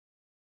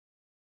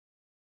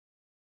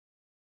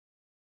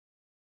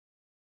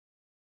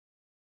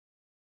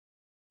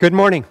Good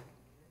morning,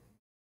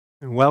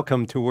 and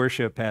welcome to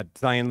worship at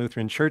Zion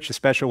Lutheran Church. A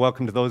special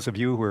welcome to those of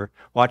you who are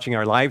watching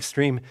our live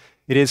stream.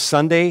 It is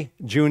Sunday,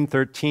 June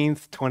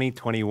 13th,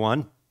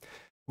 2021.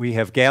 We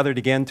have gathered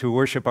again to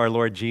worship our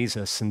Lord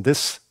Jesus, and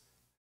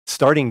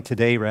starting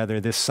today,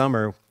 this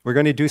summer, we're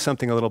going to do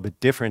something a little bit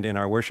different in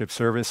our worship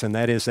service, and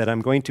that is that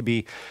I'm going to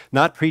be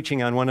not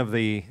preaching on one of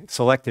the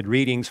selected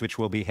readings, which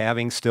we'll be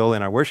having still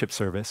in our worship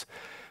service,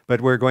 but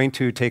we're going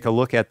to take a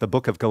look at the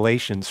book of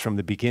Galatians from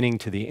the beginning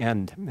to the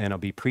end, and I'll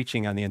be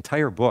preaching on the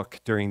entire book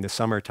during the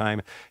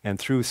summertime and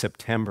through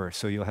September,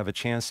 so you'll have a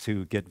chance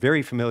to get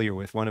very familiar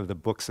with one of the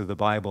books of the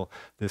Bible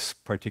this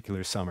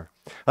particular summer.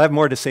 I'll have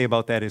more to say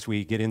about that as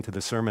we get into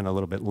the sermon a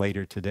little bit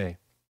later today.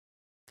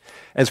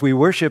 As we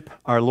worship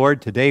our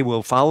Lord today,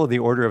 we'll follow the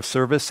order of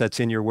service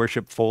that's in your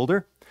worship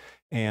folder.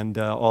 And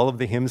all of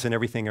the hymns and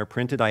everything are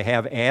printed. I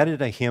have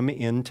added a hymn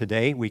in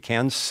today. We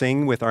can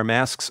sing with our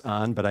masks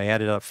on, but I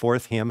added a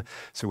fourth hymn,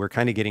 so we're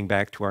kind of getting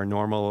back to our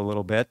normal a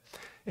little bit.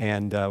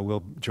 And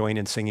we'll join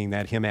in singing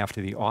that hymn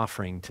after the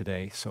offering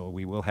today, so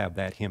we will have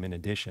that hymn in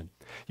addition.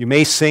 You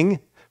may sing,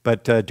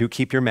 but do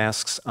keep your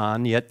masks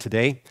on yet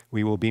today.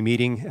 We will be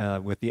meeting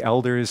with the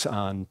elders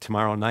on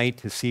tomorrow night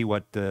to see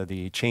what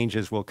the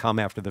changes will come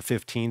after the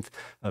 15th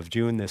of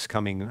June this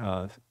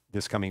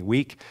coming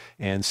week,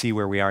 and see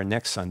where we are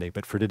next Sunday.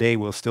 But for today,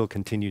 we'll still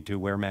continue to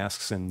wear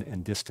masks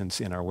and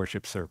distance in our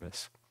worship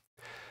service.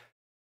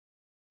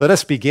 Let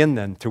us begin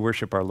then to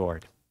worship our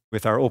Lord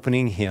with our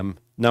opening hymn,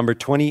 number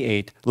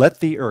 28,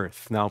 Let the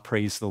Earth Now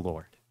Praise the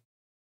Lord.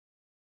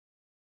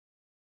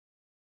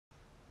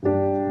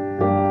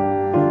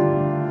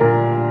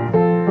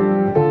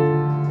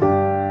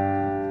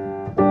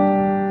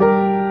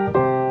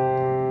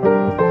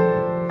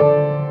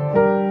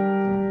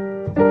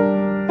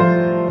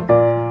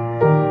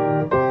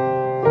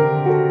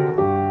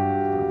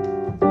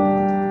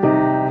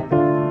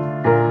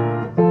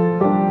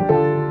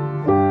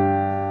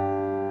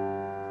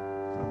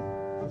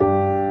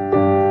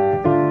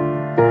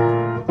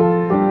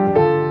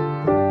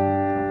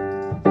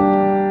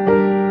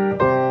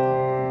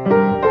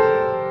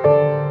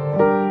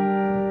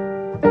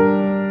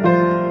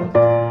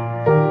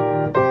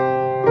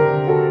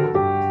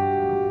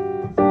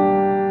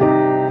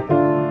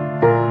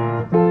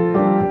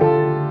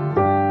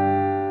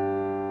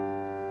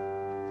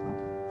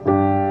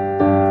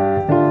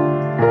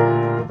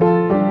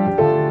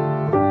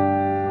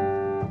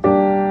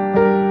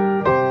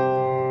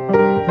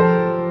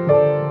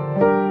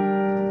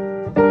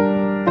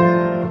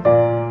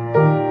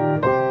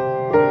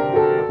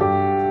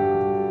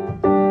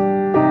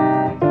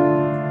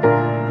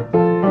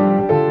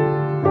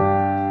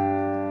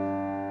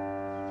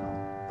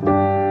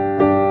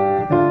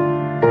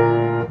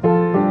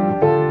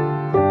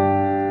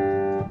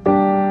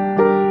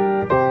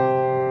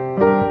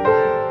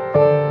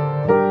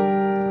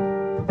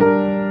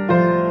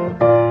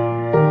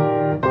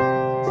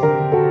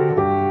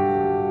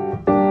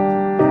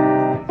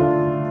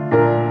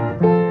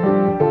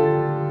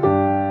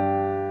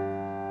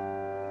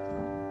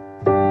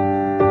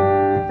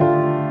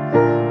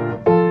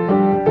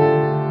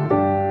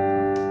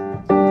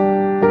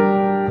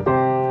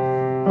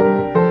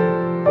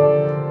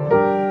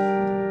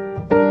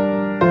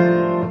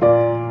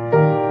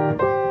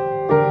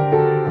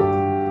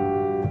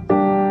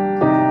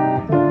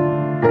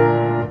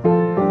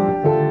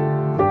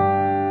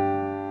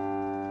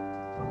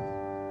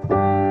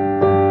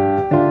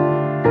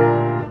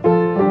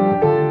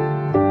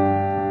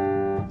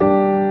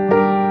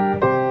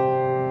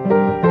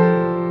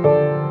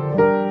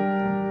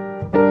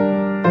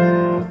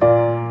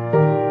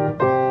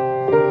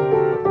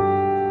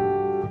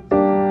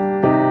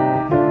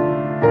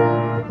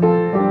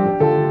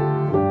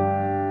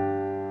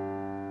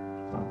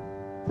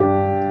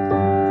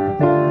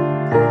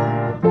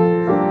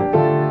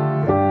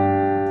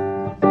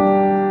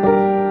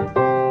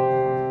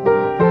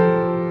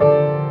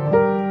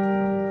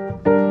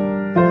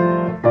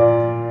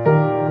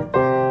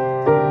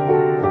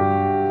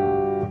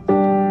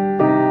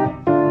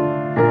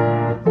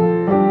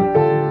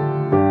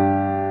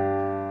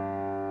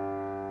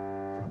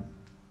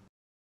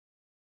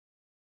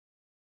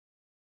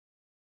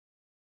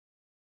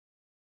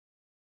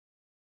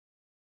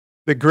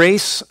 The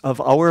grace of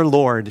our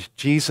Lord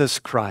Jesus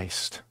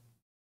Christ,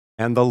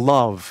 and the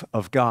love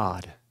of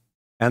God,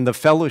 and the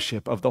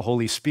fellowship of the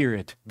Holy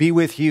Spirit be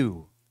with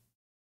you.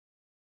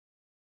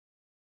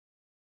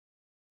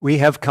 We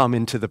have come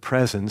into the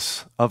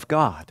presence of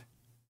God,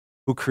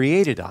 who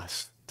created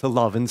us to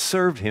love and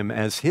serve him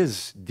as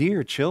his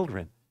dear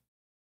children.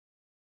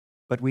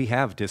 But we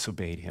have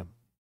disobeyed him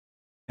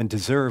and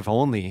deserve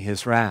only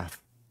his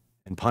wrath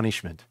and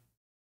punishment.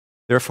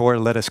 Therefore,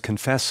 let us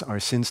confess our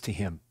sins to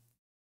him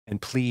and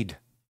plead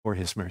for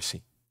his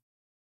mercy.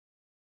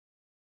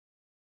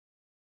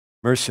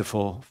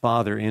 Merciful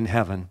Father in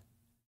heaven,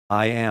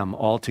 I am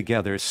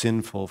altogether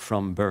sinful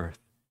from birth.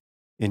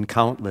 In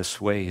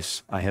countless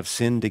ways I have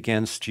sinned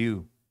against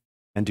you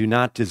and do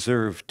not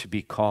deserve to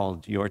be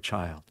called your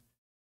child.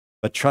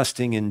 But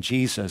trusting in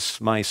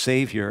Jesus, my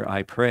Savior,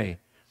 I pray,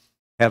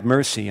 Have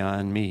mercy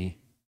on me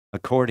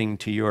according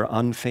to your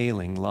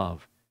unfailing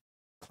love.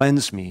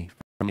 Cleanse me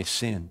from my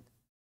sin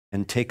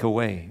and take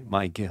away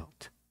my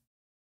guilt.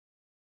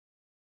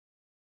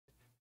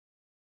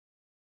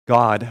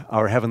 God,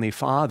 our Heavenly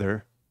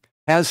Father,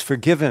 has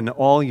forgiven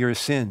all your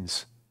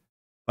sins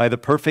by the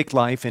perfect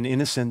life and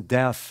innocent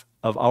death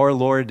of our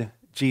Lord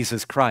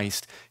Jesus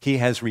Christ. He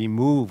has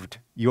removed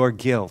your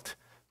guilt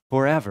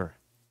forever.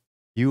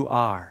 You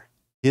are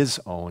His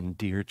own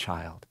dear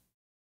child.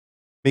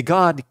 May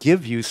God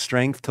give you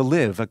strength to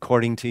live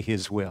according to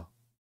His will.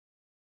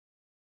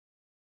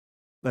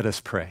 Let us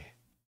pray.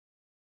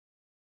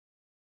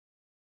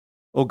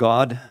 O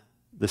God,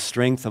 the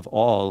strength of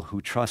all who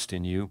trust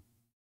in you,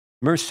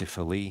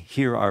 mercifully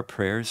hear our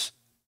prayers.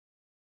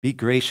 Be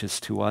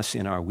gracious to us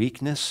in our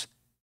weakness,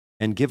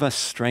 and give us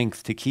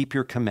strength to keep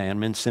your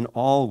commandments in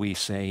all we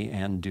say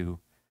and do.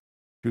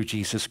 Through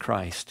Jesus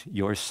Christ,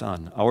 your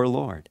Son, our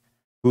Lord,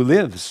 who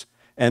lives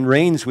and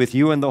reigns with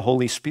you and the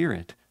Holy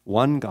Spirit,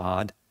 one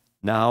God,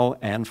 now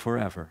and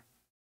forever.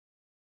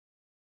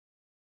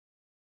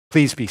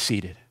 Please be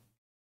seated.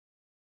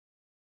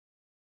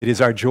 It is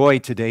our joy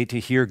today to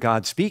hear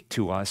God speak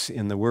to us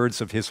in the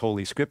words of His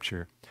Holy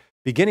Scripture,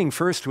 beginning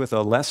first with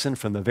a lesson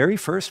from the very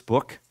first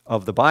book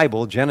of the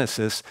Bible,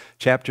 Genesis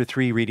chapter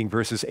 3, reading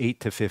verses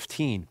 8 to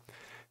 15.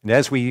 And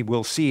as we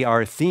will see,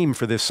 our theme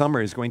for this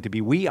summer is going to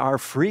be, we are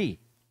free.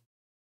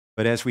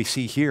 But as we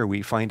see here,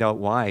 we find out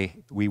why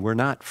we were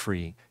not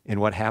free in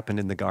what happened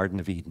in the Garden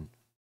of Eden.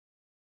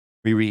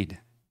 We read,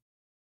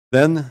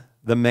 "Then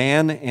the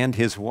man and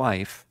his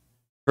wife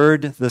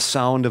heard the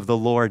sound of the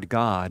Lord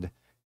God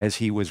as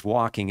he was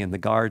walking in the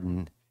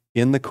garden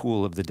in the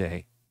cool of the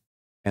day,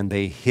 and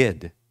they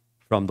hid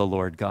from the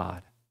Lord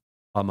God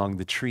among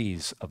the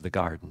trees of the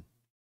garden.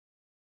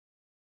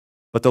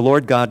 But the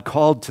Lord God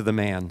called to the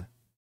man,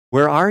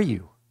 'Where are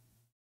you?'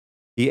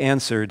 He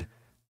answered,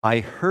 'I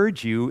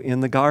heard you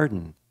in the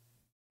garden,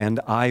 and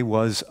I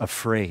was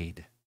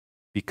afraid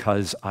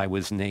because I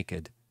was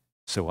naked,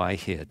 so I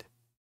hid.'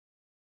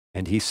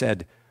 And he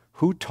said,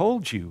 'Who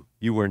told you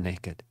you were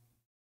naked?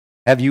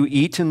 Have you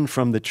eaten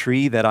from the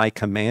tree that I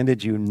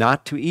commanded you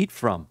not to eat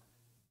from?'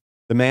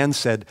 The man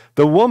said,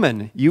 'The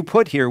woman you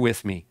put here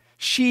with me,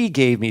 she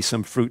gave me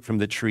some fruit from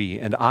the tree,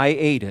 and I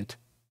ate it.'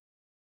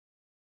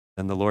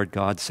 Then the Lord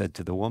God said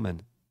to the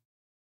woman,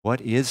 'What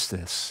is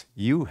this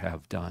you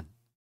have done?'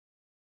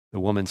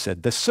 The woman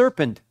said, 'The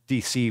serpent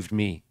deceived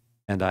me,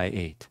 and I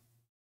ate.'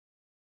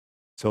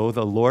 So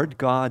the Lord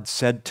God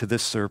said to the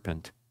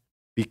serpent,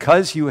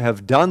 'Because you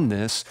have done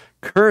this,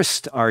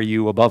 cursed are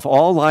you above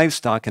all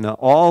livestock and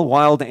all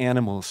wild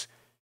animals.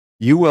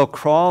 You will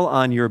crawl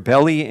on your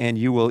belly, and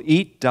you will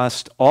eat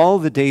dust all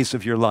the days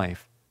of your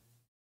life.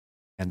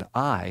 And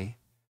I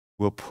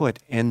will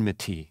put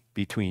enmity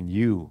between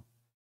you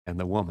and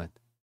the woman,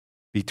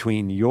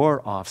 between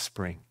your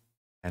offspring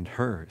and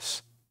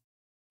hers.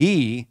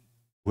 He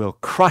will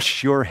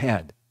crush your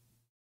head,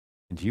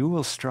 and you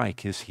will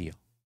strike his heel.'"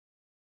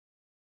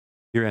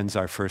 Here ends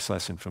our first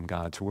lesson from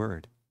God's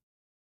Word.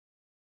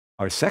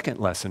 Our second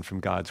lesson from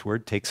God's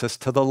Word takes us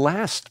to the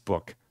last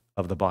book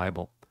of the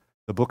Bible,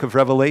 the book of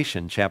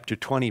Revelation, chapter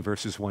 20,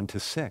 verses 1 to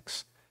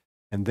 6.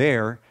 And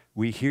there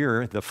we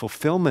hear the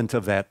fulfillment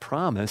of that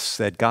promise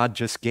that God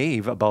just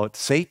gave about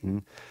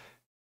Satan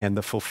and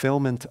the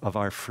fulfillment of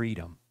our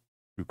freedom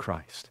through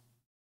Christ.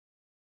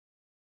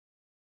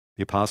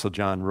 The Apostle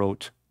John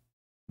wrote,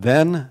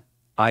 "Then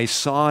I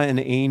saw an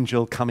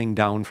angel coming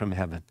down from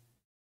heaven.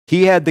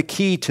 He had the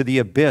key to the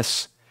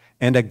abyss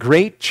and a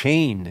great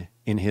chain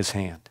in his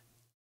hand.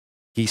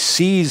 He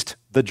seized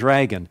the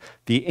dragon,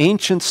 the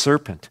ancient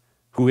serpent,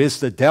 who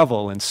is the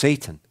devil and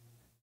Satan,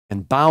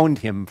 and bound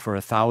him for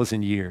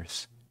 1,000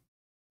 years,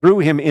 threw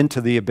him into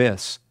the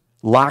abyss,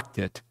 locked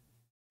it,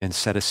 and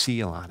set a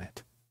seal on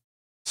it,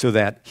 so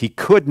that he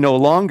could no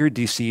longer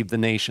deceive the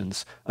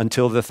nations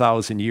until the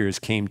 1,000 years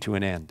came to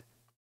an end.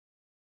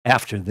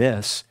 After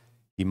this,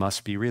 he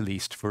must be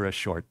released for a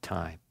short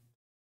time.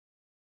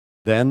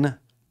 Then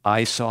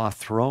I saw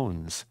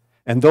thrones,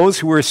 and those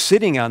who were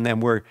sitting on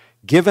them were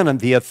given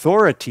the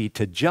authority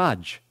to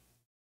judge.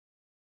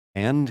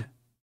 And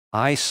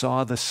I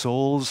saw the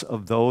souls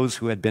of those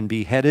who had been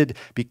beheaded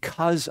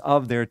because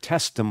of their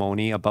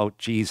testimony about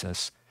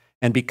Jesus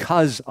and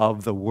because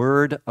of the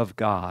word of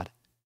God.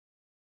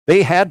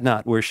 They had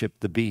not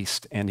worshipped the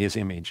beast and his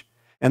image,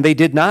 and they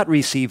did not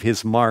receive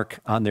his mark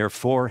on their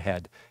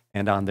forehead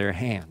and on their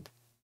hand.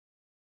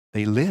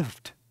 They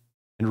lived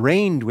and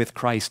reigned with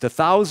Christ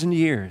 1,000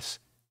 years.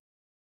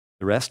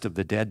 The rest of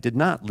the dead did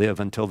not live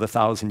until the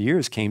 1,000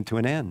 years came to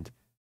an end.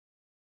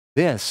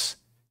 This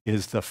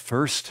is the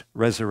first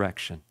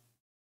resurrection.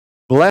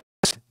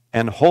 Blessed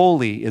and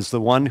holy is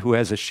the one who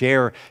has a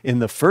share in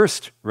the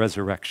first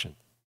resurrection.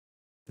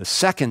 The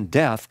second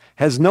death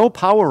has no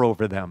power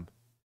over them.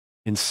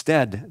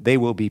 Instead, they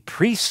will be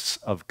priests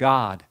of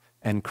God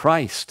and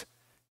Christ,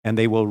 and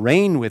they will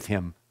reign with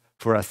him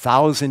for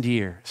 1,000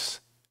 years.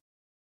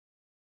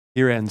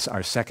 Here ends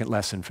our second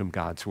lesson from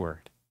God's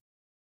Word.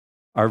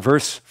 Our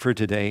verse for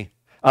today,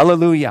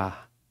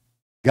 Alleluia,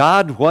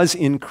 God was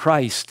in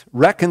Christ,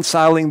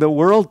 reconciling the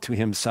world to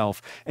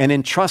himself and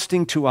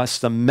entrusting to us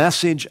the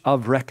message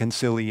of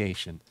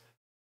reconciliation.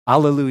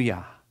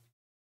 Alleluia.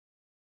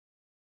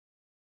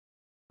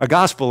 Our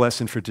gospel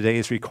lesson for today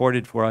is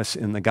recorded for us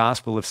in the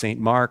Gospel of St.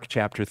 Mark,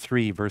 chapter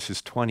 3,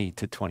 verses 20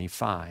 to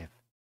 25.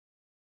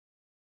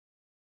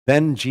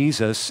 Then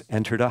Jesus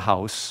entered a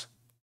house,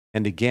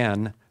 and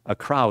again a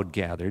crowd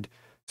gathered,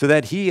 so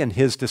that he and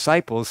his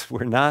disciples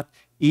were not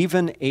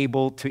even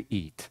able to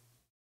eat.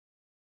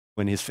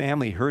 When his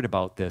family heard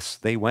about this,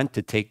 they went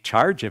to take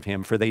charge of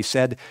him, for they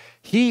said,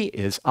 "He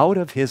is out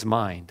of his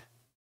mind."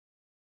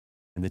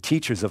 And the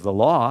teachers of the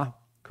law,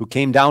 who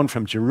came down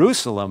from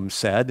Jerusalem,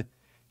 said,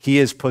 "He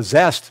is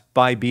possessed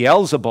by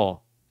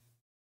Beelzebul.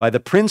 By the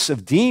prince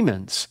of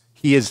demons,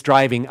 he is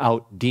driving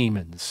out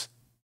demons."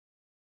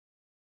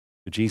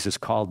 So Jesus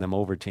called them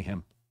over to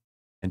him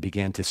and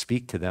began to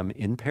speak to them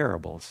in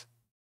parables.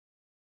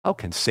 How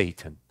can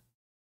Satan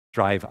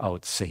drive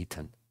out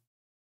Satan?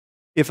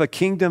 If a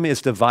kingdom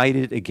is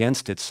divided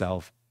against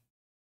itself,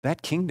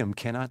 that kingdom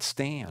cannot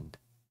stand.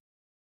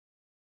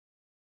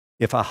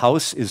 If a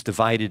house is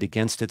divided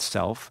against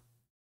itself,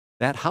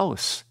 that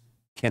house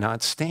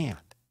cannot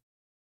stand.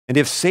 And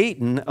if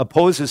Satan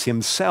opposes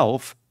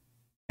himself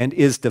and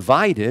is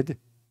divided,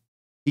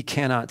 he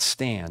cannot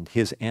stand.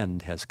 His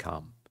end has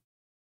come.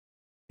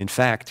 In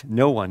fact,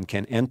 no one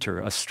can enter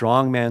a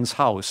strong man's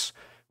house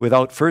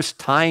without first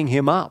tying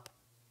him up.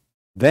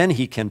 Then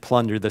he can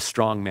plunder the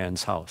strong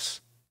man's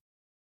house.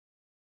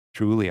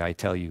 Truly, I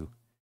tell you,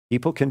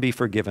 people can be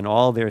forgiven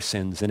all their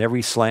sins and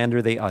every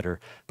slander they utter,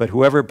 but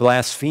whoever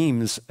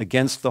blasphemes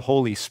against the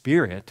Holy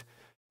Spirit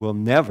will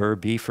never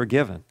be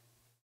forgiven.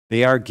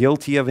 They are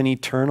guilty of an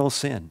eternal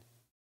sin.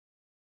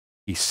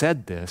 He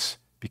said this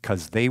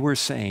because they were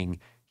saying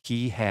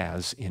he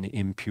has an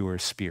impure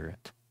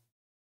spirit.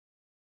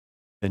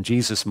 Then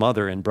Jesus'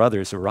 mother and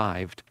brothers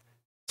arrived.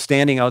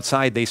 Standing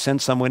outside, they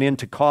sent someone in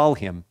to call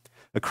him.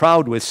 A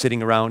crowd was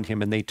sitting around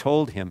him, and they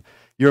told him,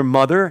 "Your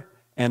mother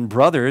and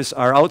brothers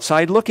are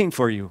outside looking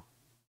for you."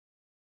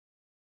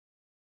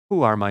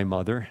 "Who are my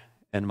mother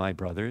and my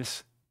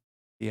brothers?"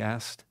 he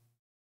asked.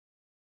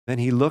 Then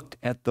he looked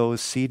at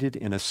those seated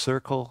in a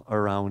circle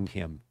around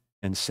him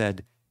and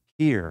said,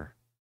 "Here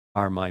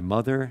are my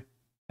mother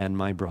and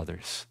my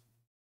brothers.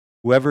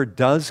 Whoever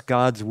does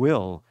God's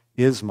will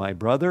is my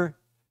brother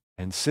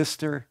and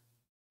sister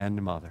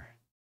and mother."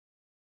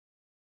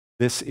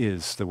 This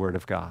is the word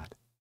of God.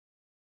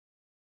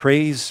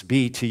 Praise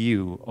be to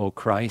you, O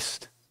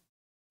Christ.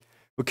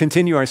 We'll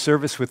continue our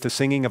service with the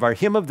singing of our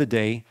hymn of the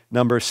day,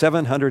 number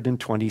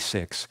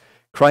 726,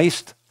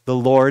 "Christ the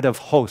Lord of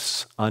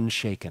Hosts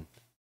Unshaken."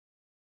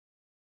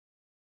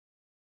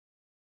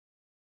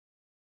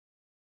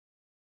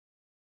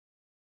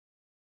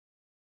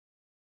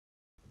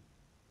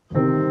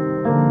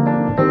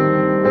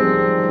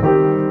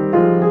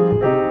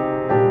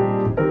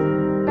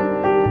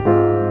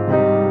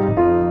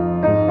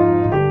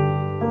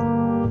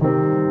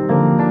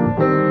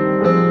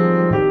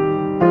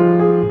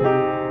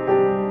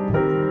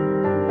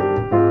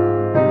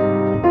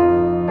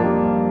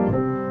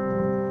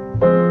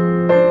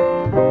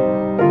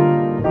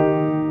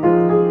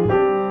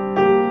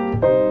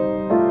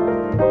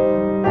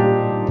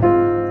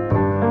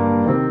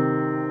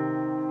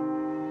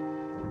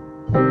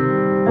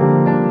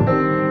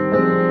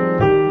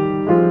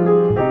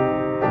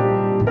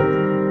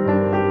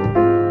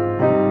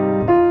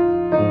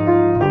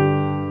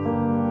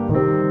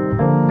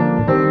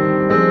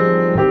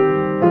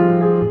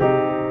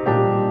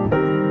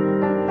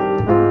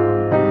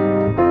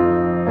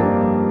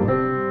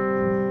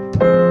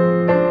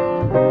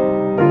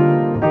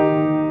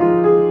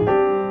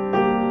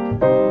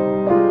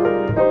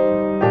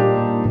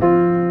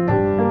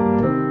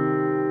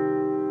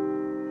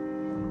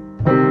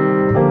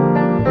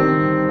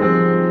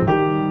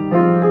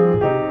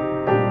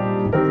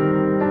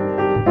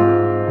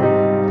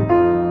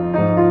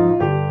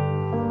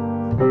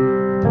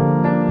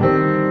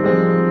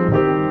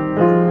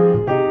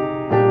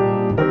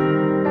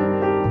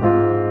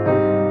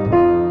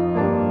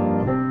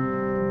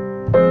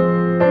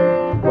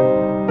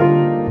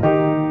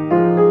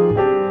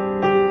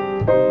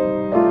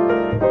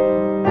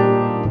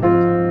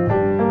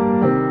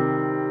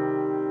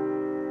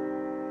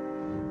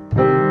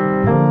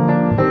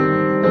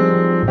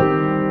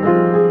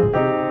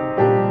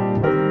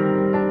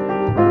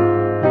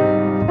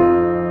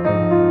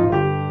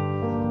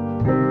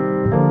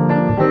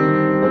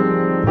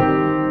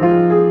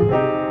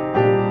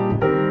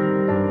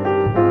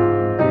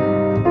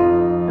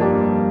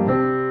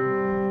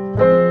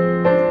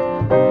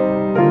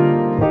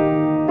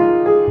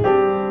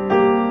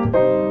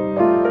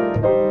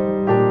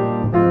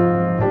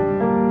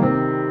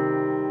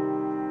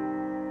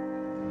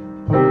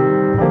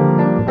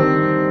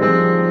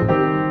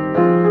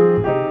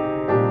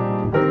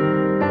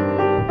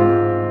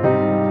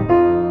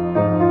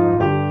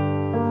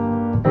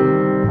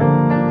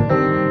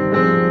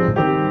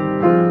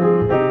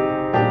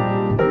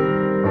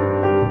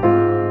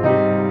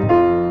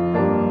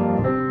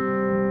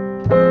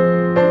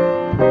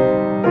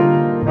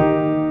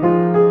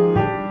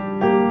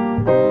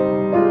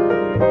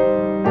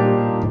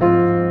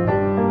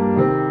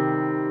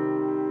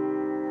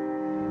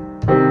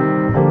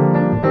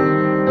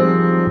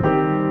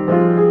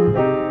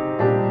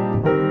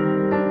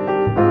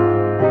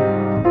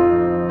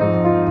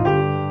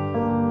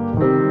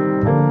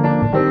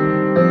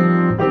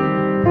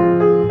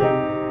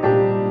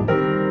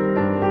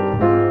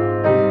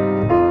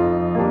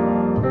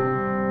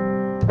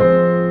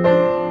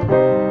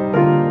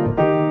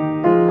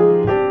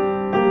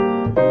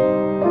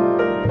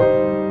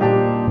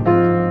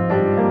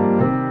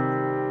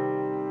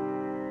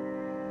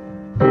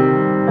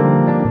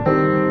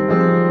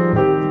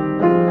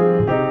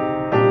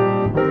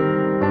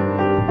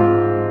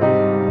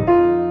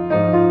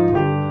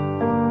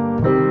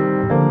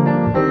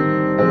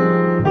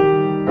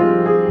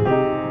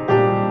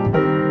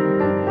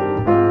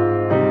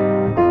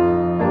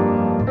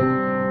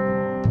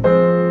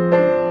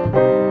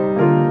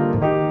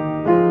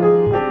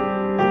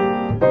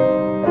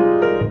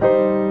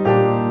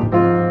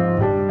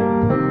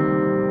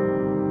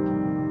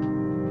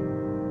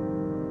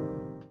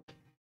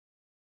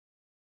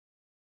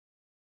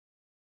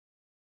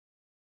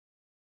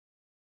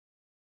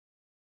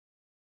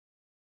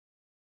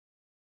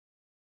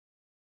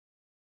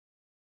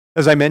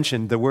 As I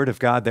mentioned, the Word of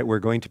God that we're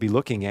going to be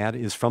looking at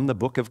is from the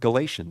book of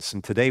Galatians.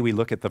 And today we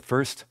look at the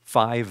first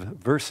 5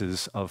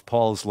 verses of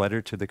Paul's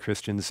letter to the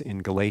Christians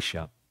in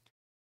Galatia.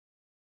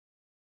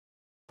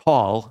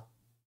 Paul,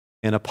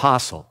 an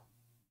apostle,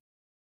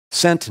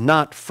 sent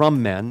not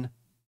from men,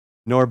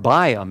 nor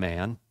by a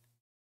man,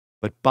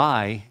 but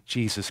by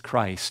Jesus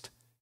Christ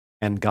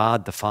and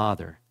God the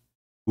Father,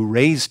 who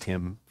raised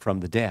him from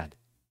the dead,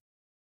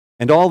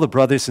 and all the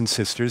brothers and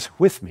sisters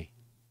with me.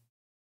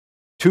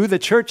 To the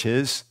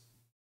churches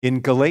in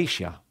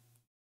Galatia,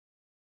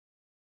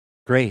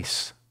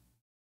 grace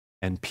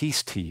and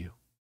peace to you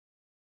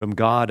from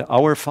God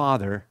our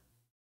Father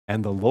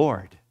and the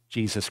Lord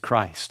Jesus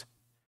Christ,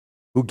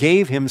 who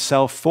gave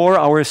himself for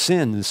our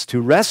sins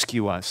to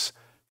rescue us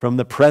from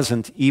the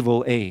present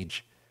evil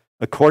age,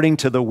 according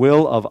to the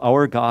will of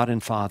our God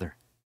and Father,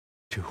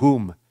 to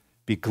whom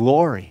be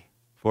glory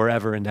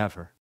forever and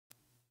ever.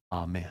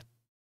 Amen.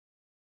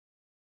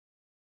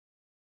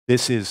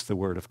 This is the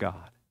word of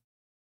God.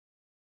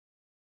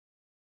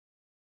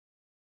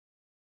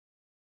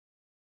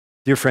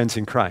 Dear friends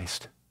in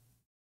Christ,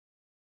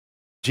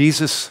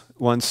 Jesus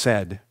once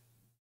said,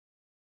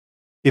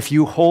 "If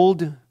you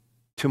hold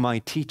to my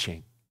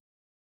teaching,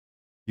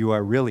 you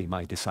are really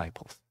my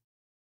disciples.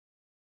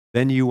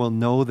 Then you will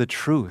know the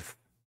truth,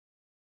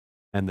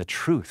 and the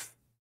truth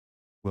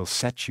will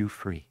set you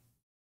free."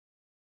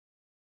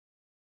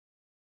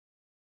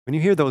 When you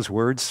hear those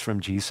words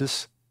from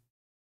Jesus,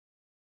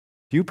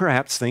 do you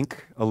perhaps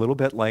think a little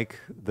bit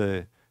like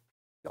the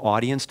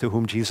audience to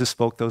whom Jesus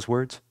spoke those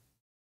words?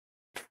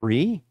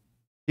 Free,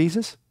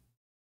 Jesus?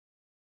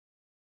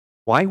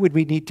 Why would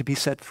we need to be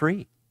set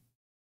free?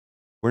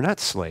 We're not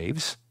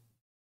slaves.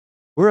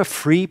 We're a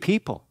free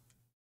people.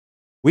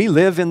 We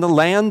live in the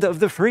land of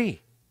the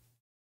free.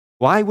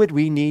 Why would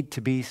we need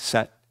to be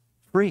set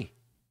free?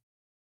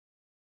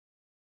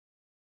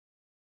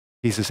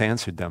 Jesus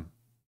answered them.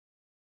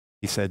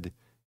 He said,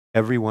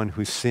 "Everyone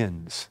who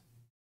sins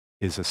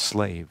is a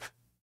slave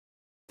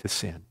to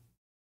sin."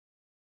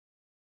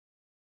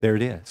 There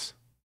it is.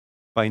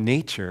 By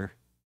nature,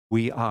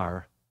 we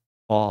are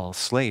all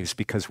slaves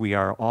because we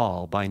are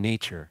all, by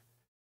nature,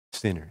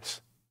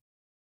 sinners.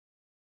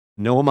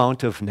 No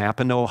amount of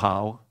Napa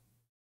know-how,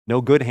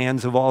 no good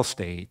hands of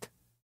Allstate,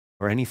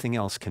 or anything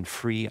else can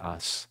free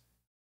us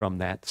from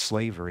that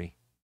slavery.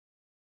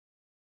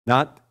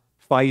 Not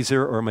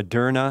Pfizer or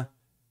Moderna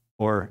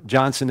or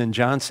Johnson &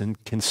 Johnson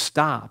can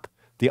stop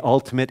the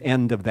ultimate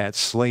end of that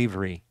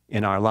slavery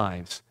in our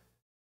lives,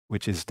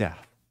 which is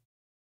death.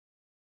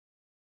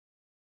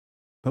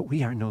 But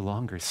we are no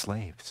longer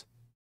slaves.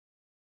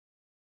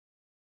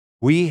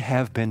 We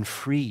have been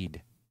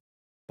freed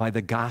by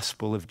the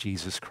gospel of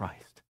Jesus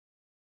Christ.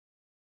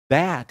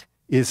 That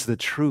is the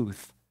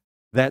truth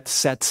that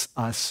sets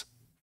us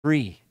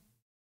free.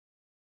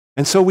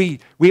 And so we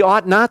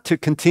ought not to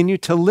continue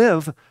to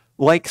live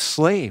like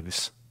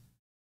slaves.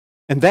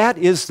 And that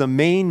is the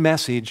main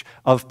message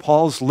of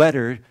Paul's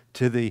letter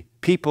to the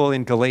people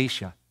in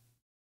Galatia.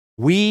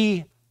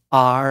 We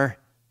are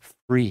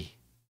free.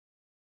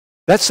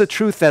 That's the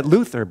truth that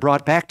Luther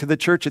brought back to the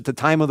church at the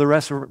time of the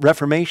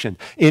Reformation.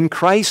 In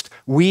Christ,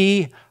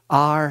 we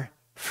are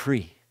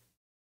free.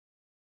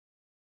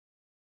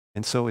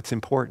 And so it's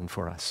important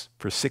for us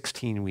for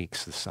 16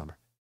 weeks this summer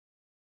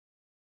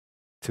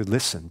to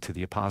listen to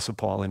the Apostle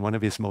Paul in one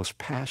of his most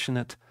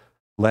passionate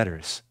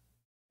letters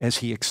as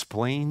he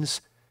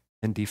explains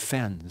and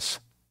defends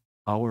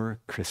our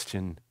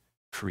Christian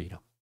freedom.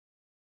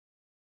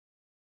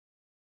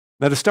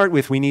 Now, to start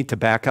with, we need to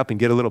back up and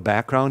get a little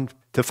background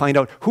to find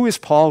out who is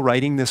Paul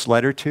writing this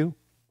letter to.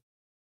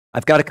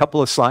 I've got a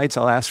couple of slides.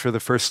 I'll ask for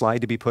the first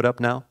slide to be put up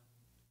now.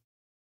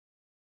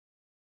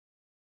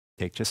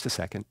 Take just a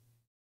second.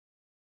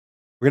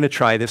 We're going to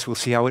try this. We'll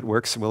see how it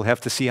works. We'll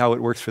have to see how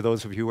it works for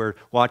those of you who are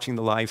watching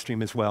the live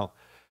stream as well.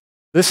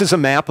 This is a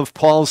map of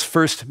Paul's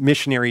first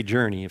missionary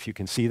journey, if you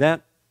can see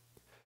that.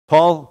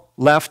 Paul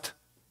left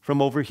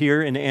from over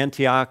here in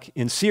Antioch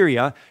in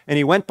Syria, and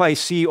he went by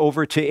sea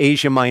over to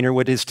Asia Minor,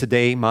 what is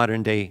today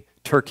modern-day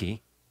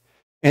Turkey.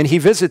 And he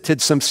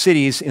visited some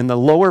cities in the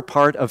lower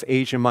part of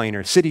Asia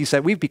Minor, cities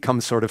that we've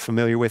become sort of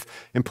familiar with,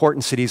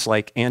 important cities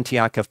like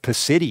Antioch of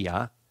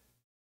Pisidia,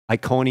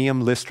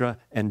 Iconium, Lystra,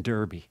 and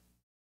Derbe.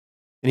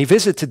 And he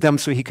visited them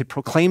so he could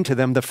proclaim to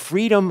them the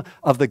freedom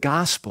of the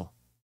gospel.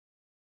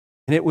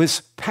 And it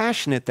was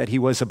passionate that he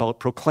was about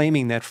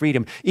proclaiming that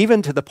freedom,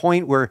 even to the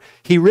point where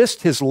he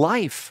risked his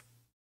life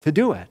to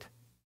do it.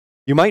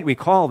 You might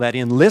recall that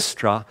in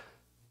Lystra,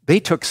 they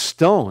took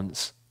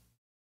stones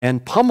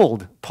and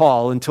pummeled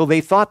Paul until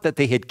they thought that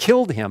they had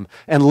killed him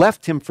and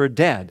left him for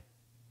dead.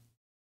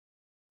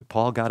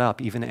 Paul got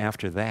up even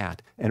after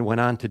that and went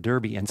on to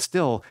Derbe and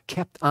still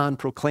kept on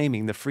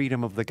proclaiming the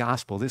freedom of the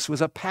gospel. This was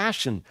a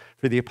passion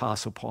for the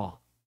Apostle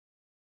Paul.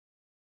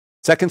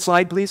 Second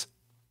slide, please.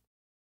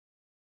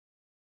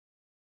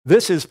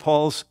 This is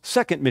Paul's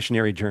second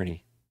missionary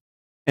journey.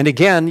 And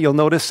again, you'll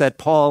notice that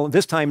Paul,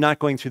 this time not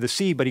going through the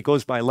sea, but he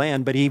goes by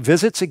land, but he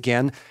visits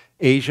again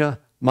Asia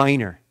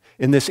Minor.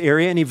 in this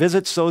area, and he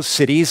visits those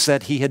cities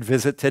that he had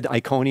visited,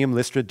 Iconium,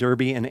 Lystra,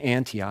 Derbe, and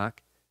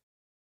Antioch.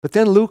 But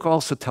then Luke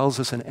also tells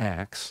us in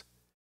Acts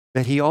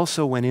that he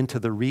also went into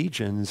the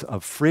regions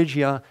of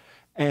Phrygia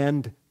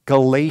and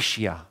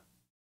Galatia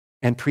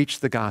and preached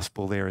the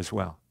gospel there as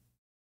well.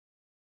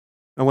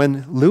 Now,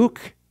 when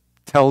Luke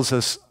tells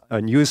us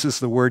and uses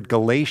the word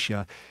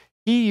Galatia,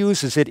 he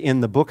uses it in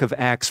the book of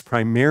Acts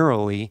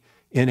primarily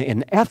in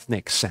an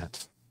ethnic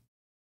sense.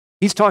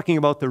 He's talking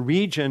about the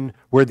region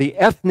where the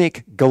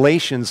ethnic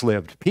Galatians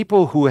lived,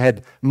 people who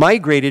had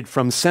migrated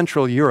from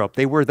Central Europe.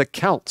 They were the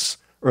Celts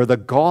or the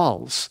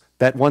Gauls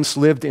that once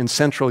lived in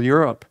Central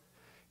Europe.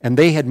 And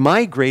they had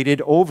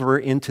migrated over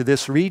into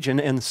this region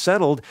and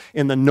settled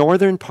in the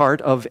northern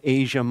part of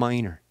Asia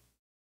Minor.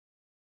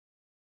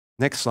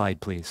 Next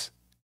slide, please.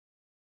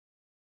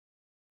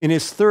 In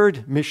his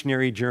third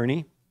missionary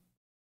journey,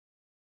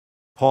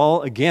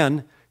 Paul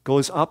again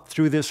goes up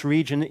through this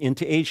region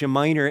into Asia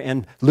Minor,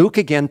 and Luke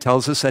again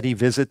tells us that he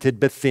visited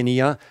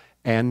Bithynia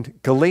and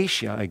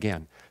Galatia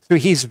again. So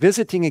he's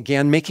visiting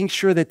again, making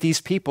sure that these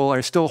people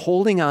are still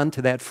holding on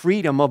to that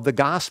freedom of the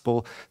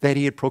gospel that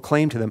he had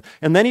proclaimed to them.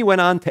 And then he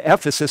went on to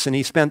Ephesus, and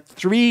he spent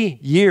 3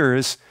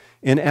 years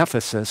in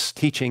Ephesus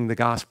teaching the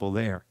gospel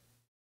there.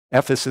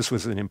 Ephesus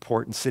was an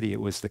important city.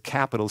 It was the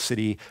capital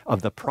city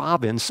of the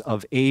province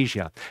of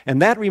Asia.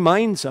 And that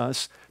reminds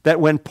us that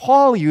when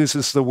Paul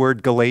uses the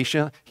word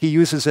Galatia, he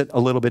uses it a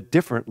little bit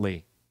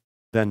differently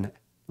than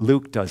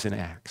Luke does in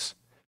Acts,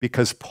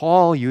 because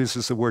Paul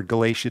uses the word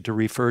Galatia to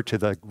refer to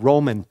the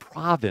Roman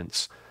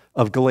province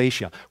of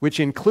Galatia, which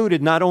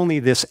included not only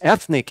this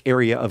ethnic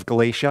area of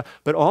Galatia,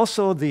 but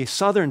also the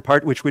southern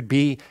part, which would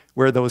be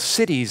where those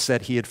cities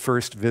that he had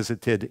first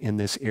visited in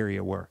this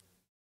area were.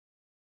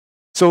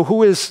 So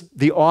who is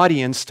the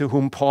audience to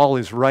whom Paul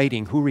is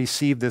writing? Who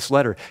received this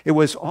letter? It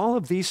was all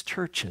of these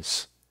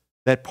churches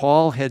that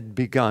Paul had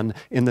begun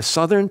in the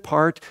southern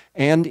part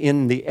and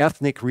in the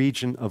ethnic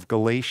region of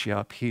Galatia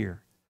up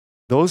here.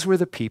 Those were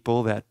the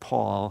people that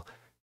Paul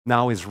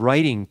now is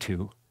writing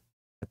to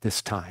at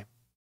this time.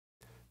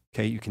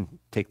 Okay, you can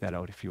take that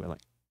out if you would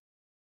like.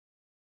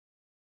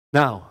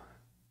 Now,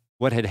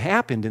 what had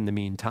happened in the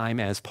meantime,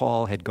 as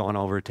Paul had gone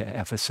over to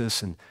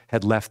Ephesus and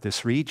had left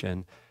this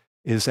region,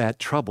 is that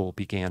trouble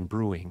began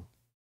brewing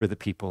for the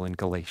people in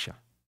Galatia.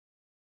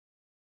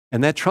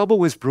 And that trouble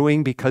was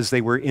brewing because they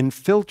were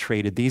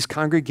infiltrated, these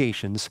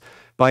congregations,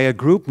 by a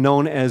group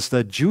known as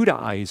the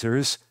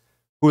Judaizers,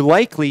 who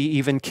likely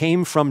even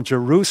came from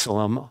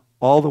Jerusalem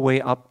all the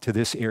way up to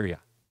this area.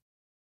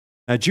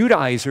 Now,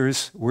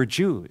 Judaizers were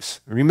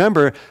Jews.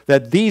 Remember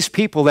that these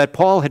people that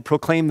Paul had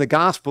proclaimed the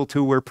gospel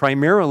to were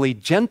primarily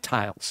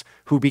Gentiles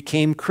who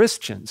became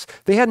Christians.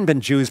 They hadn't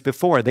been Jews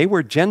before. They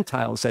were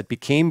Gentiles that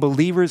became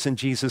believers in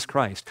Jesus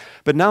Christ.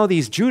 But now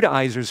these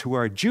Judaizers who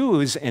are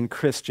Jews and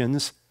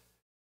Christians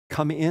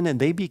come in, and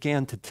they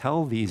began to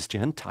tell these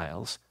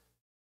Gentiles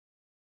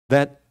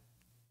that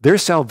their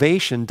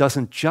salvation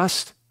doesn't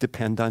just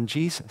depend on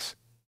Jesus.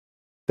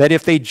 That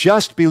if they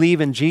just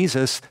believe in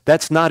Jesus,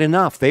 that's not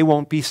enough. They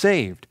won't be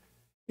saved.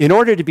 In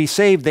order to be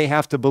saved, they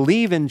have to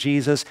believe in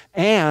Jesus,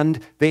 and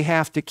they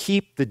have to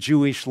keep the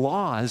Jewish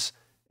laws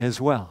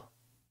as well.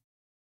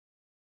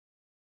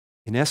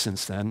 In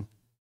essence, then,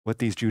 what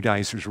these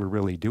Judaizers were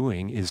really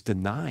doing is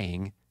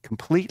denying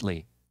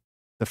completely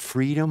the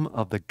freedom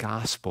of the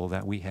gospel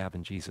that we have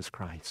in Jesus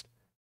Christ.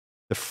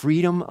 The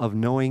freedom of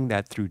knowing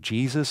that through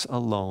Jesus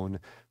alone,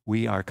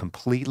 we are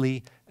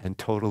completely and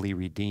totally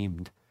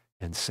redeemed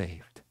and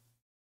saved.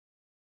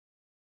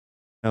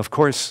 Now, of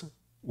course,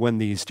 when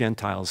these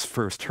Gentiles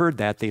first heard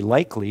that, they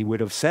likely would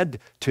have said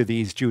to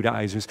these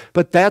Judaizers,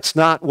 but that's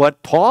not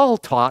what Paul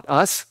taught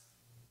us.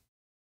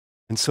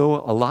 And so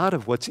a lot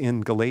of what's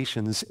in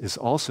Galatians is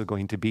also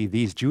going to be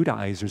these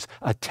Judaizers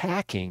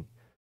attacking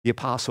the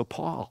Apostle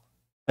Paul,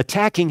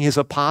 attacking his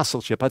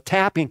apostleship,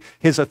 attacking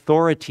his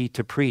authority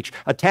to preach,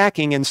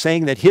 attacking and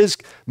saying that his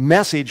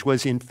message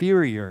was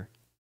inferior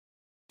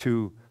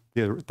to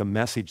the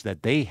message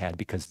that they had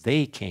because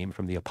they came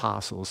from the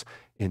apostles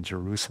in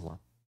Jerusalem.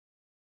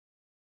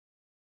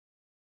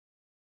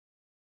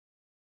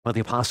 Well,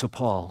 the Apostle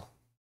Paul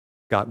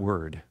got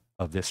word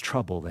of this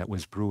trouble that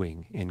was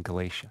brewing in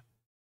Galatia.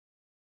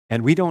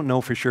 And we don't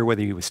know for sure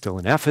whether he was still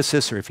in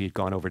Ephesus or if he'd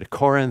gone over to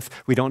Corinth.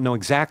 We don't know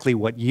exactly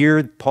what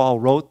year Paul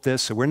wrote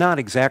this, so we're not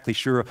exactly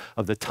sure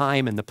of the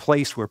time and the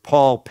place where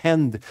Paul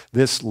penned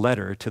this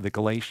letter to the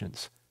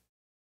Galatians.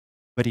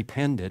 But he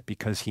penned it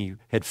because he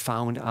had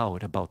found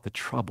out about the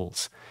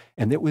troubles,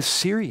 and it was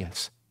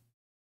serious.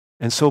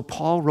 And so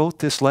Paul wrote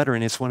this letter,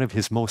 and it's one of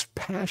his most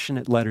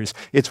passionate letters.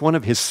 It's one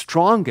of his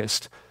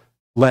strongest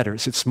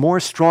letters. It's more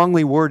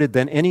strongly worded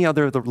than any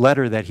other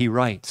letter that he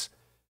writes,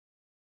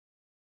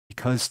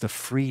 because the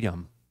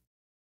freedom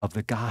of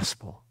the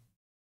gospel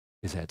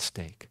is at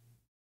stake.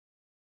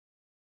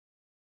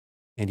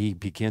 And he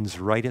begins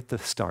right at the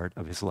start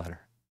of his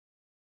letter.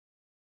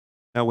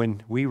 Now,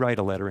 when we write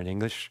a letter in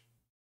English,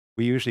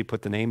 we usually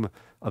put the name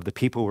of the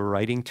people we're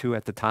writing to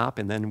at the top,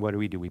 and then what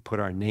do? We put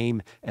our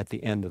name at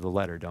the end of the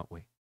letter, don't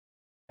we?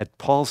 At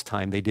Paul's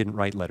time, they didn't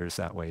write letters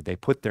that way. They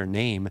put their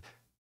name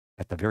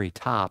at the very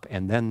top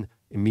and then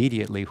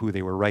immediately who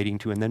they were writing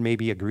to and then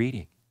maybe a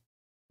greeting.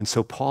 And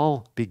so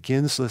Paul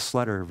begins this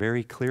letter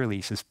very clearly.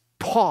 He says,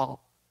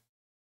 Paul.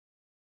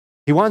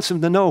 He wants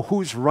them to know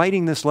who's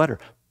writing this letter.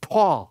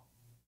 Paul,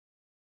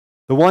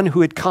 the one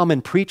who had come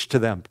and preached to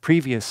them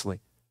previously.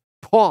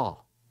 Paul.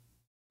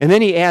 And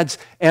then he adds,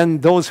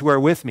 and those who are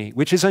with me,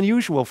 which is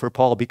unusual for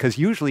Paul because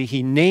usually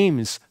he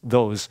names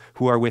those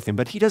who are with him,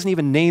 but he doesn't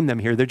even name them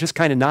here. They're just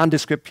kind of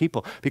nondescript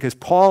people because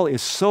Paul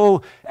is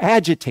so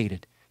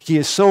agitated. He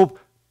is so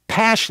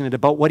passionate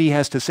about what he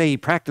has to say. He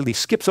practically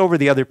skips over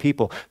the other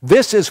people.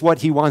 This is what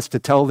he wants to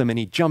tell them, and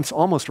he jumps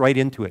almost right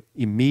into it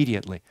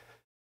immediately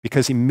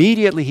because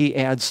immediately he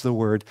adds the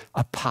word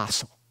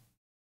apostle.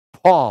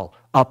 Paul,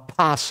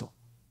 apostle.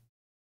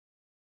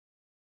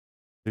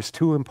 There's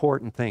two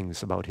important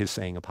things about his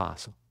saying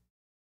apostle.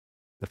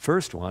 The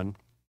first one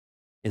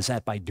is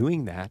that by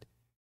doing that,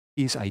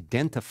 he's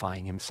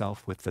identifying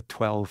himself with the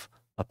 12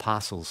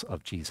 apostles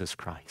of Jesus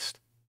Christ.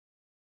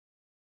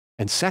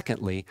 And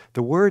secondly,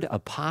 the word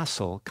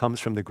apostle comes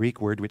from the Greek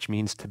word which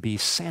means to be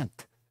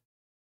sent.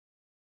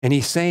 And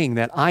he's saying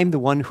that I'm the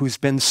one who's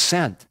been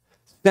sent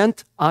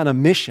on a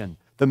mission,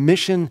 the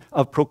mission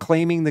of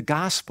proclaiming the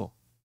gospel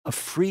of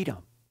freedom.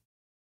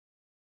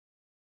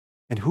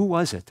 And who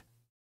was it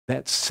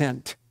that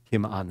sent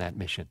him on that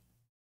mission?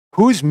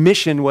 Whose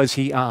mission was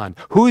he on?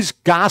 Whose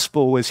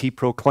gospel was he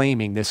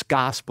proclaiming, this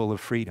gospel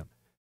of freedom?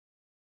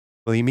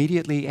 Well, he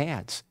immediately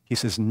adds, he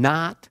says,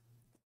 not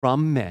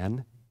from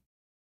men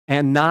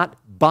and not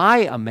by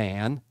a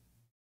man,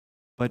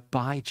 but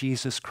by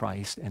Jesus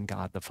Christ and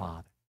God the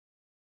Father.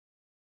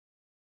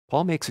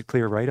 Paul makes it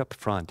clear right up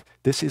front,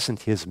 this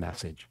isn't his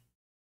message.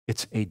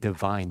 It's a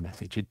divine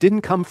message. It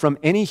didn't come from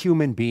any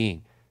human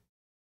being.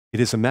 It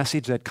is a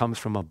message that comes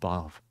from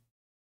above.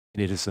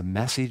 And it is the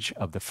message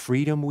of the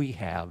freedom we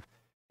have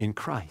in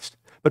Christ.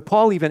 But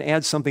Paul even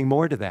adds something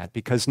more to that,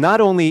 because not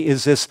only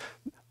is this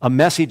a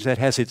message that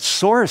has its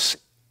source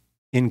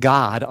in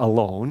God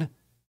alone,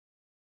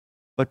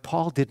 but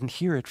Paul didn't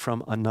hear it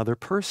from another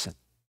person.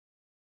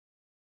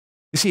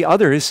 You see,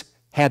 others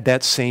had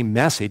that same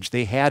message.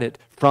 They had it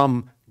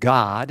from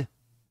God,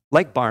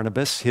 like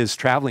Barnabas, his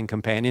traveling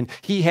companion.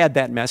 He had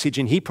that message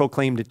and he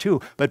proclaimed it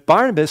too. But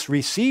Barnabas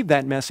received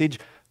that message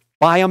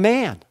by a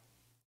man.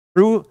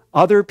 Through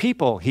other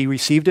people. He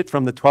received it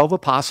from the 12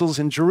 apostles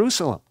in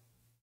Jerusalem.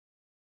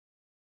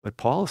 But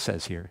Paul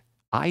says here,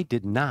 I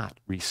did not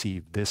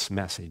receive this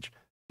message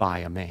by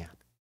a man.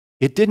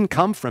 It didn't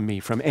come from me,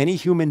 from any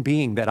human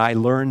being that I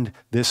learned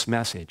this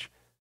message.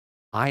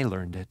 I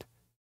learned it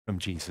from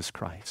Jesus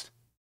Christ.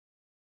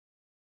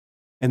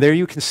 And there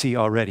you can see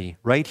already,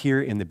 right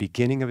here in the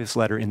beginning of his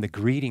letter, in the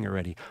greeting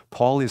already,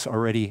 Paul is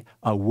already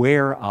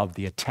aware of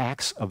the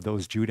attacks of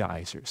those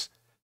Judaizers.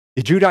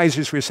 The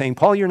Judaizers were saying,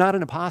 Paul, you're not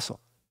an apostle.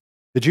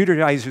 The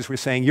Judaizers were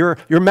saying, your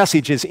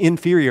message is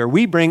inferior.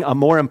 We bring a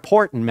more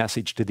important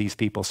message to these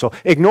people. So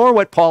ignore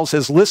what Paul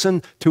says.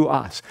 Listen to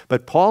us.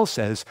 But Paul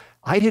says,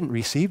 I didn't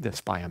receive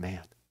this by a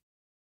man.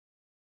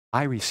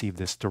 I received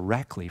this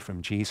directly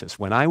from Jesus.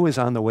 When I was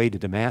on the way to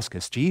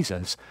Damascus,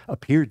 Jesus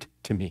appeared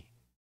to me,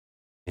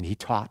 and he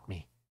taught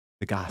me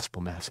the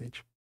gospel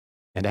message.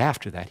 And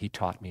after that, he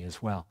taught me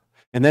as well.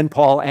 And then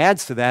Paul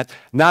adds to that,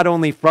 not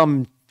only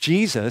from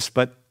Jesus,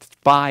 but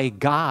by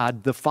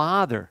God the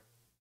Father.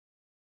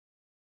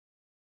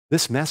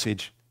 This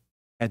message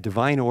had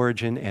divine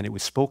origin, and it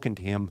was spoken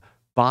to him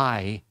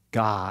by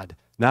God.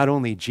 Not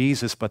only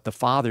Jesus, but the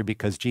Father,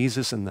 because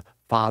Jesus and the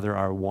Father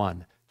are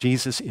one.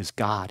 Jesus is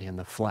God in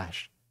the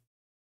flesh.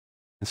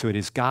 And so it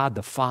is God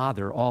the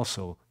Father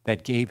also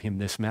that gave him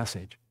this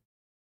message.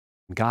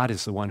 And God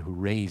is the one who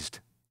raised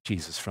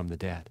Jesus from the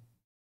dead.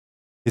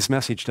 His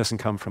message doesn't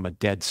come from a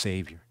dead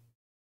Savior.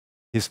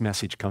 His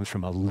message comes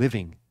from a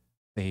living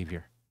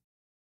Savior,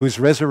 whose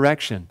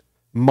resurrection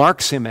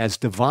marks him as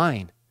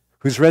divine,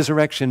 whose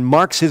resurrection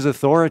marks his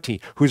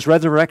authority, whose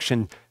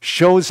resurrection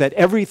shows that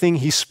everything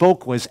he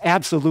spoke was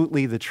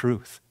absolutely the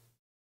truth.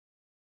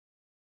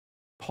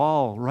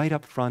 Paul, right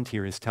up front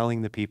here, is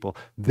telling the people,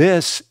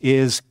 this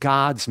is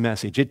God's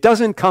message. It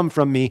doesn't come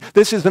from me.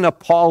 This isn't a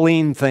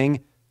Pauline thing.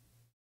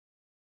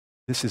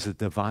 This is a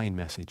divine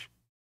message,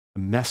 a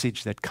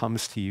message that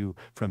comes to you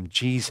from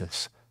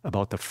Jesus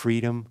about the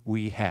freedom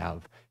we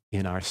have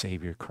in our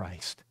Savior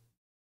Christ.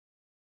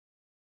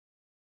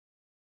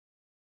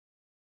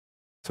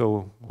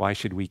 So why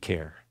should we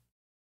care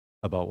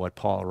about what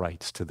Paul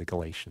writes to the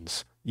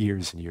Galatians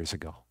years and years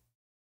ago?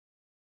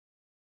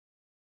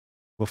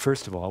 Well,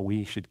 first of all,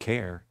 we should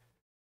care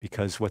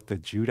because what the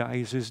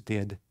Judaizers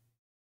did,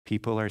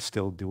 people are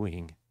still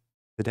doing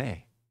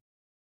today.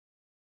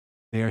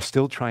 They are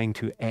still trying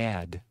to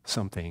add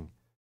something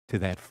to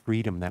that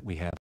freedom that we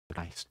have in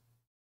Christ.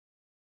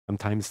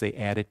 Sometimes they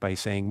add it by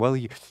saying, well,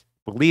 you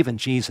believe in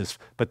Jesus,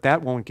 but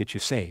that won't get you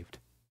saved.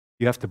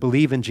 You have to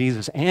believe in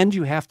Jesus and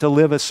you have to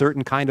live a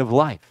certain kind of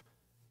life.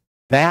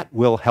 That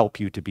will help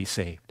you to be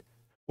saved.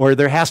 Or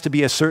there has to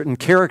be a certain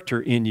character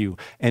in you.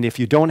 And if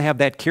you don't have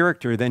that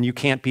character, then you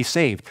can't be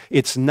saved.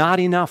 It's not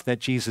enough that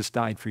Jesus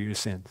died for your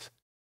sins.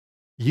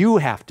 You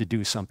have to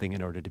do something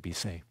in order to be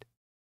saved.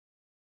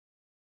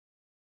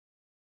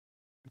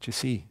 But you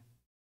see,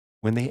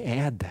 when they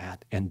add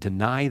that and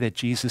deny that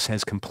Jesus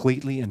has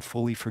completely and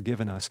fully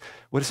forgiven us,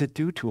 what does it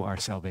do to our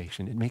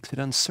salvation? It makes it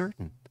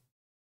uncertain.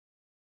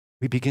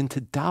 We begin to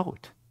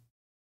doubt.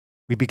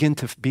 We begin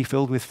to be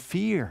filled with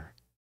fear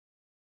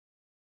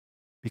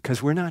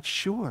because we're not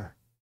sure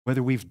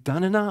whether we've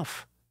done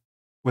enough,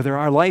 whether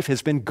our life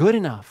has been good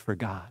enough for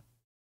God.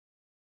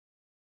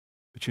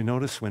 But you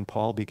notice when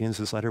Paul begins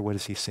his letter, what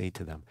does he say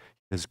to them?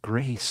 He says,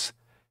 grace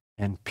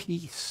and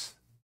peace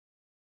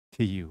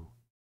to you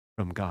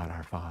from God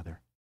our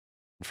Father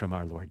and from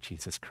our Lord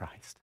Jesus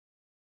Christ.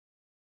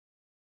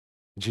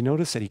 Did you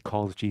notice that he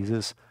calls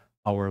Jesus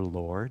our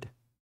Lord?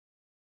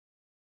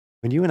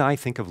 When you and I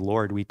think of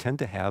Lord, we tend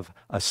to have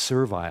a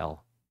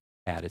servile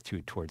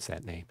attitude towards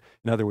that name.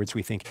 In other words,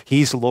 we think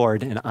he's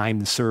Lord and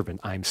I'm the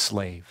servant, I'm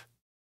slave.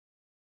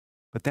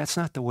 But that's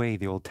not the way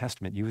the Old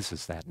Testament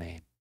uses that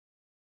name.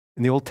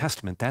 In the Old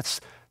Testament, that's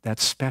that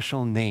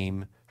special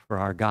name for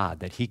our God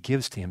that he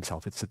gives to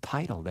himself. It's a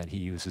title that he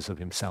uses of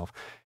himself.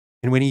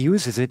 And when he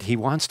uses it, he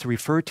wants to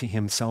refer to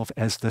himself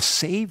as the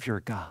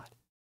Savior God.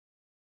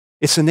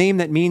 It's a name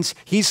that means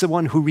he's the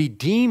one who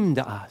redeemed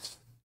us.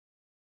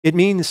 It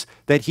means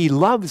that he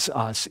loves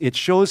us. It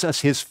shows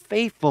us his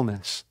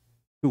faithfulness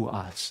to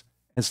us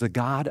as the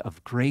God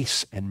of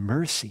grace and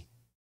mercy.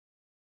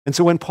 And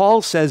so when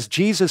Paul says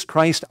Jesus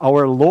Christ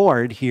our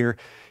Lord here,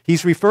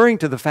 he's referring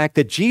to the fact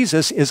that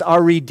Jesus is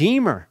our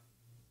Redeemer.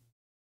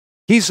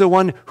 He's the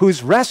one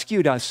who's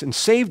rescued us and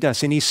saved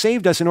us, and he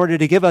saved us in order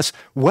to give us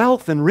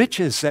wealth and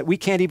riches that we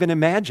can't even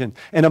imagine.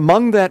 And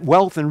among that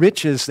wealth and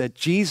riches that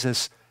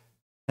Jesus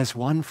has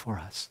won for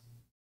us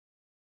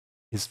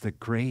is the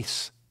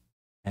grace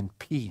and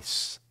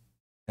peace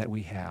that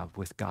we have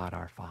with God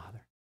our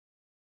Father.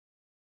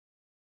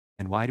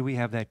 And why do we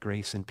have that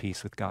grace and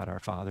peace with God our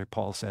Father?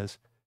 Paul says,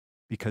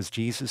 because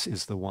Jesus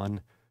is the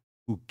one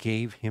who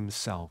gave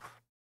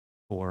himself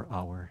for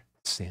our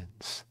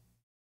sins.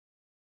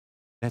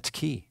 That's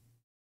key.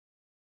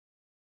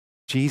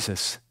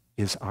 Jesus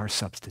is our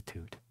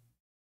substitute.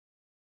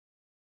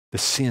 The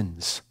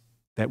sins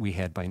that we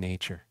had by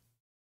nature,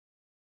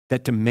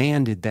 that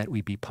demanded that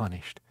we be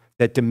punished,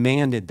 that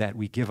demanded that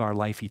we give our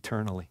life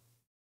eternally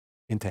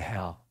into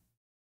hell.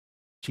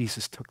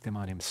 Jesus took them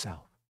on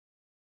himself,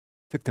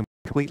 took them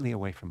completely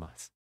away from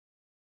us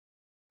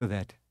so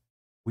that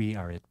we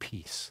are at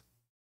peace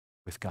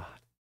with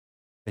God,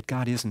 that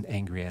God isn't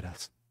angry at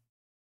us,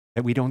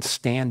 that we don't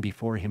stand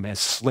before him as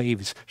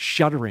slaves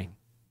shuddering,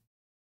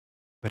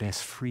 but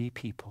as free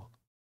people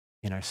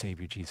in our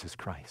Savior Jesus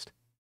Christ.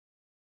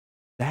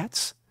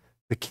 That's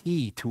the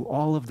key to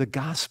all of the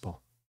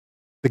gospel.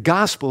 The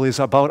gospel is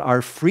about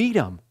our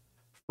freedom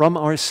from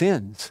our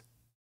sins.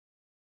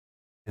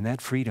 And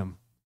that freedom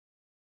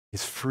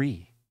is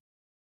free,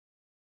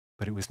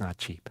 but it was not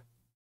cheap.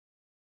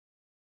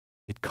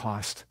 It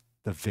cost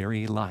the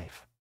very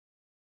life,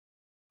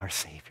 our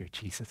Savior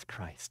Jesus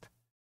Christ.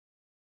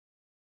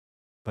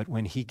 But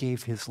when he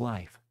gave his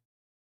life,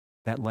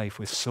 that life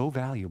was so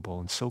valuable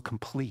and so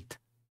complete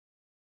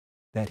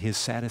that his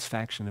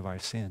satisfaction of our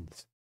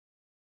sins,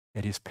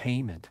 that his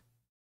payment,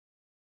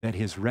 that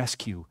his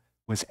rescue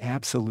was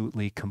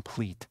absolutely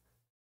complete,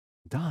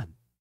 done.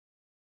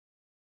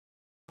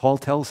 Paul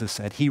tells us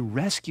that he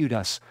rescued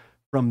us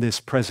from this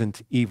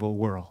present evil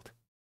world.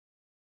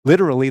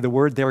 Literally, the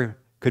word there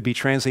could be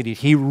translated,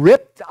 he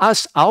ripped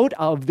us out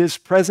of this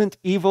present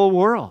evil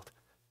world.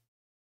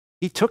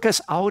 He took us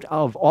out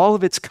of all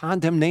of its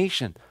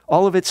condemnation,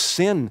 all of its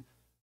sin,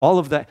 all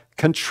of the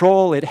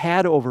control it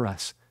had over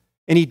us.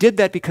 And he did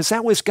that because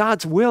that was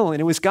God's will,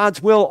 and it was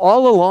God's will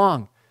all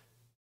along.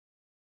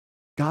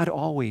 God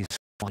always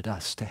wanted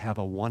us to have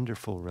a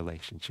wonderful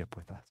relationship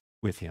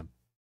with him.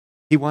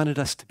 He wanted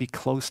us to be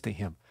close to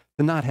him,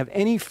 to not have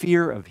any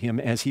fear of him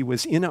as he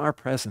was in our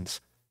presence.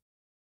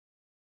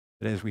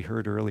 But as we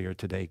heard earlier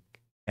today,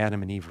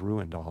 Adam and Eve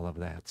ruined all of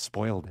that,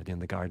 spoiled it in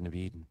the Garden of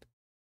Eden.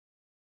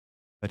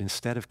 But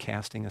instead of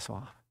casting us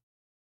off,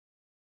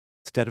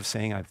 instead of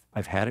saying,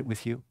 I've had it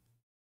with you,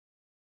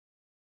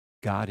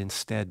 God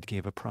instead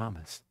gave a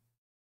promise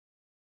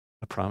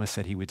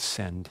that he would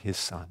send his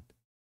son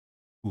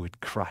who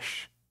would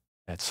crush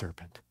that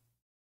serpent,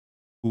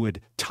 who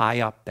would tie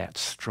up that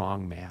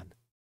strong man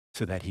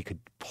so that he could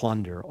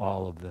plunder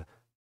all of the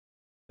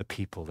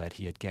people that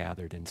he had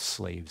gathered in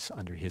slaves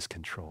under his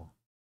control.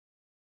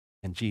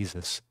 And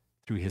Jesus,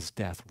 through his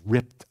death,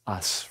 ripped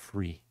us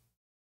free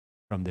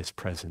from this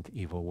present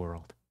evil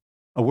world,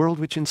 a world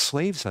which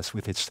enslaves us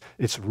with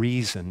its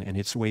reason and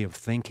its way of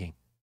thinking,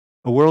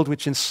 a world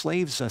which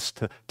enslaves us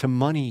to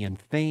money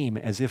and fame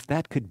as if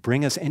that could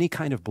bring us any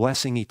kind of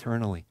blessing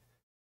eternally.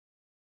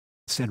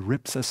 Instead,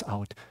 rips us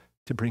out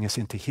to bring us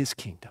into his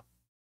kingdom,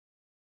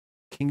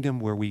 kingdom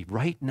where we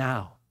right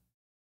now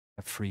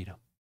have freedom,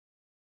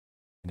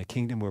 and a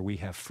kingdom where we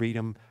have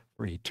freedom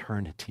for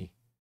eternity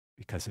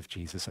because of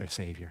Jesus our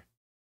Savior.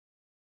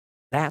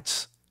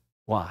 That's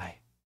why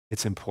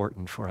it's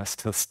important for us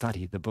to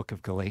study the book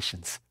of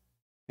Galatians.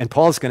 And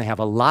Paul's going to have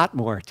a lot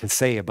more to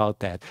say about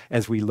that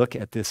as we look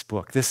at this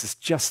book. This is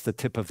just the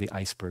tip of the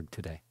iceberg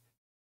today.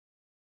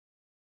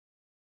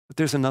 But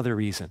there's another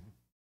reason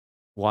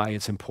why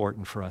it's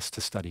important for us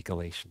to study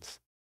Galatians.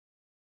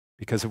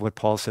 Because of what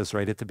Paul says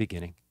right at the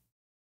beginning.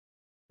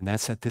 And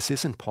that's that this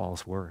isn't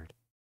Paul's word.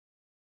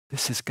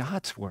 This is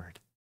God's word.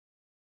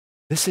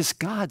 This is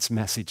God's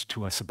message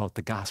to us about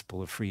the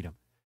gospel of freedom.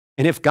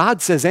 And if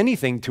God says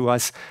anything to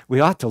us, we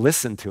ought to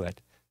listen to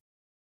it.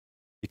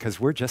 Because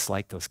we're just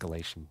like those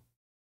Galatians.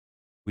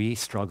 We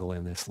struggle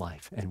in this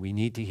life, and we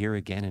need to hear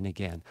again and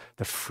again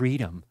the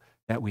freedom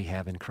that we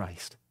have in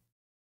Christ.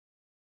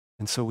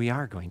 And so we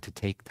are going to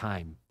take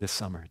time this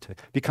summer to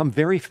become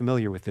very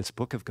familiar with this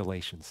book of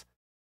Galatians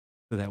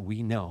so that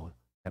we know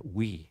that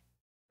we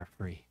are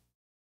free.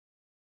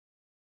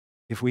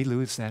 If we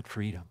lose that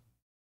freedom,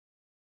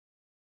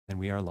 then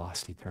we are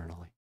lost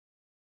eternally.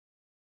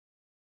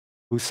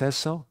 Who says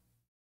so?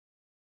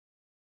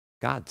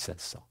 God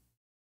says so.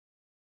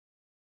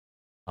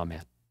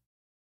 Amen.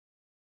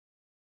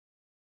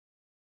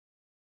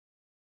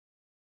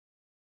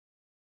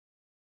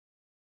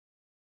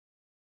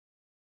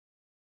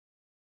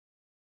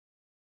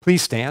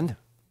 Please stand.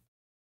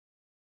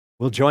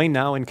 We'll join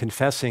now in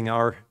confessing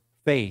our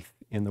faith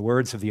in the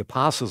words of the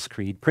Apostles'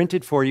 Creed,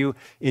 printed for you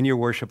in your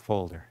worship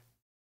folder.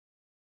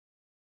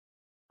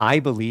 I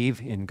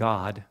believe in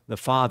God, the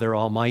Father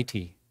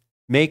Almighty,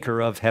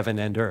 maker of heaven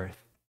and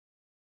earth.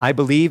 I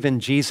believe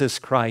in Jesus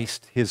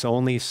Christ, his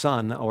only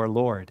Son, our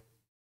Lord,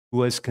 who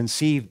was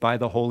conceived by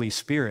the Holy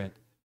Spirit,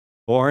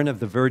 born of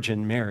the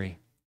Virgin Mary,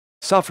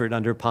 suffered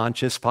under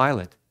Pontius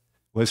Pilate,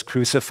 was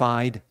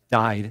crucified,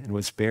 died, and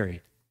was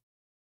buried.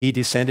 He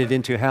descended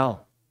into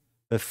hell.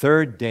 The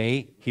third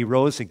day he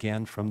rose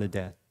again from the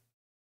dead.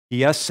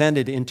 He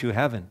ascended into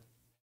heaven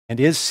and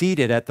is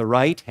seated at the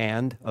right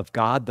hand of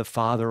God the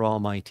Father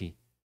Almighty.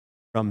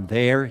 From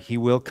there he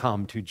will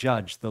come to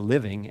judge the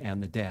living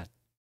and the dead.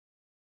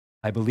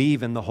 I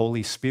believe in the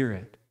Holy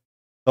Spirit,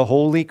 the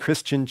holy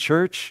Christian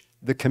church,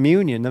 the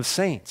communion of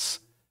saints,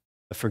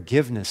 the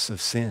forgiveness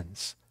of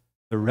sins,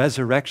 the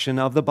resurrection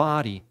of the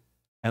body,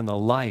 and the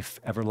life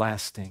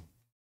everlasting.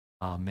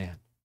 Amen.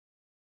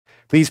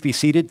 Please be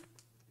seated.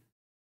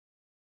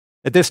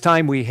 At this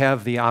time, we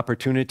have the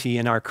opportunity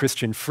in our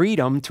Christian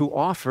freedom to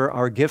offer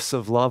our gifts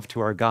of love to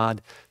our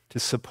God to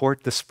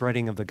support the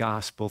spreading of the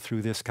gospel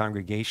through this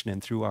congregation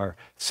and through our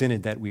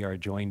synod that we are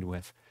joined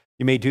with.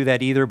 You may do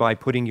that either by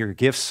putting your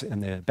gifts in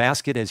the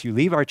basket as you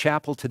leave our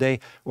chapel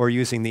today or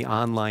using the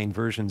online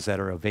versions that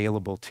are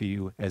available to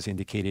you as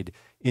indicated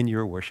in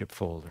your worship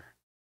folder.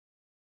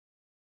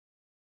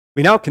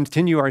 We now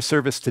continue our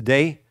service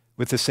today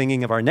with the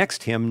singing of our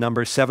next hymn,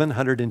 number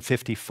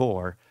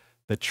 754,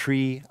 The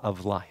Tree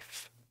of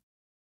Life.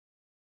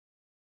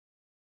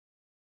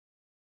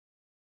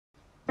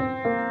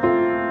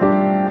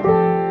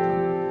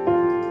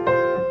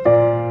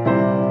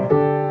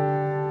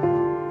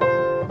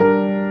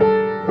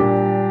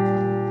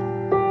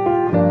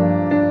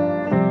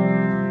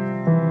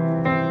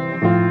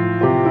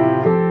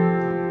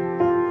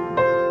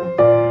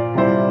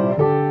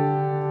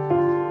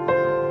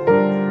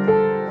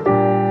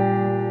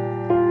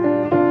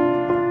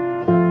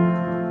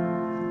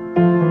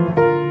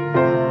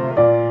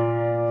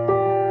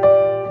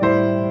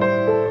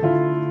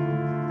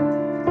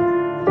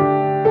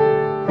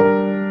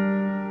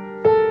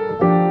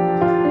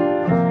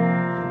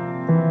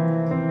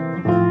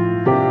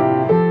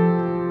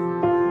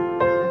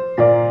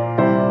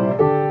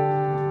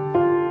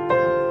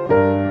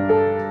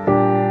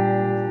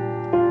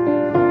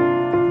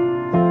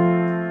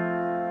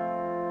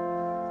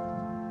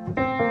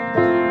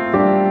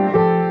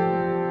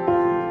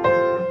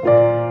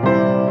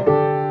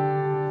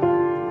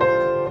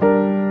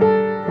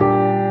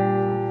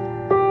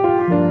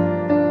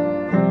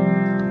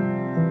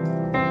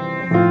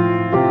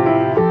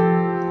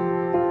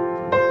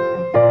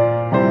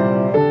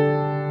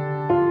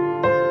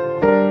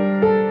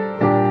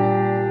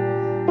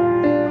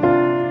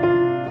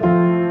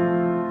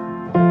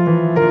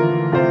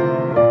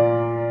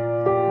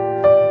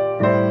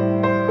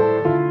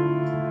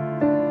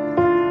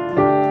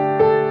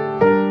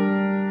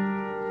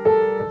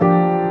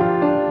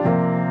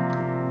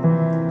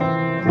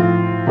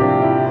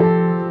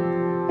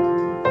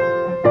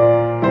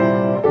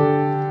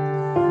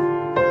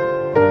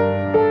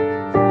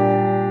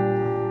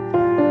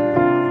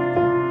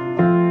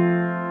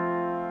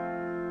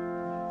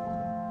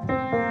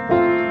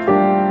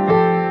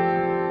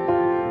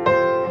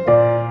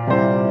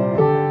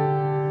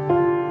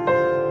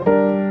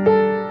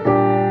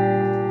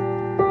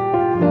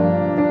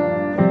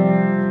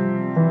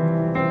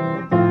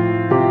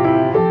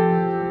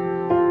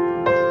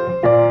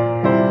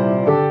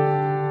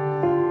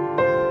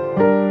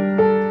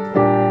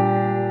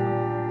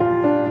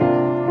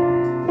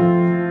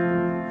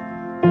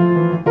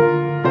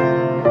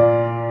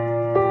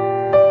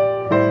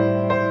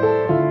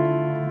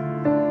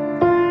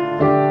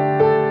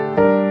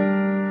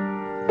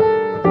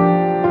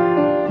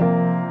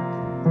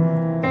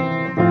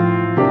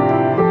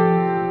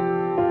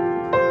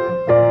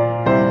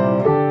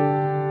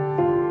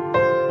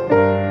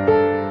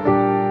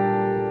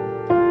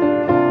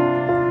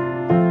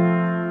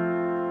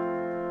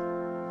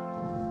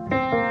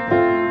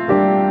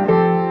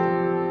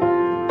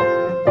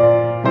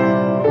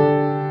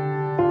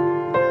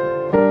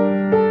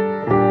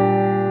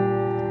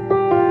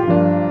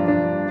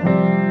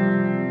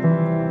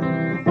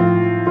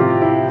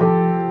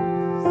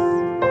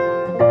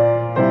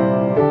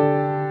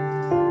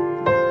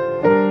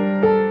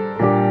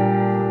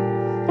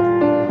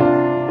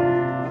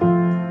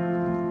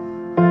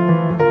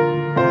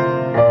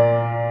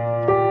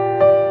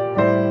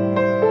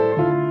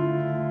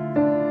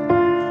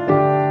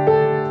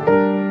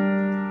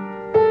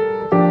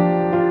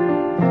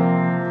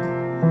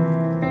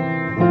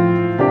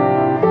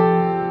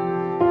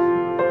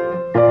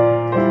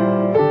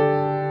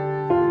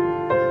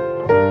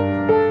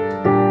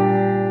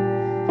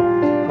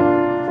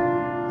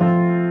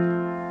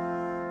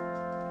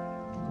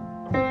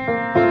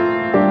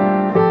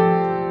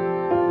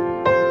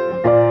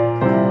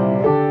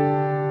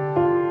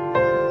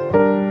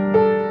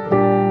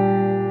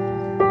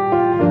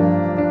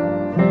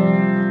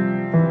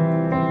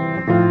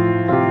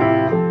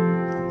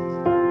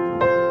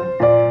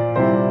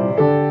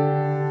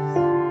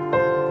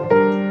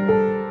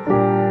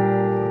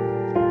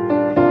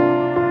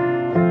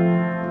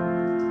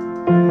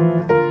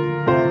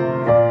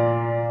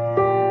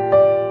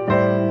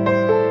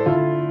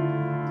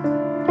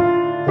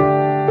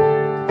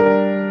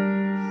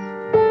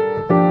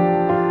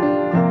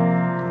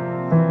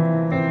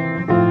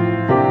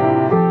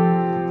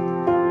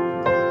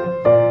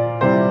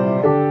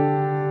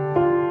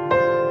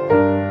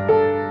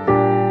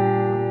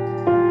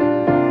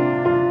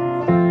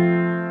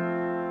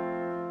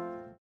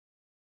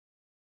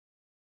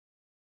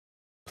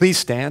 Please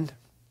stand.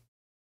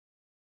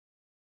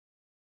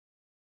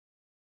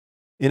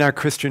 In our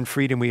Christian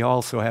freedom, we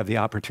also have the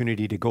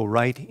opportunity to go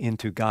right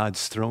into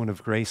God's throne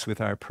of grace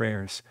with our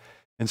prayers.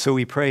 And so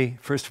we pray,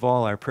 first of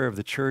all, our prayer of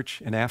the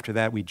church, and after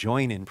that we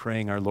join in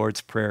praying our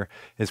Lord's Prayer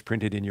as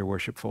printed in your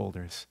worship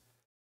folders.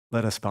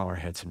 Let us bow our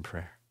heads in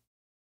prayer.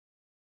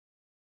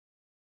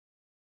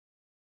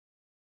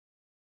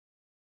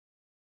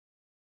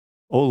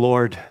 O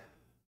Lord,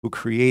 who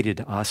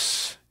created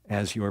us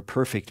as your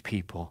perfect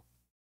people,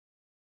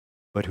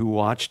 but who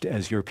watched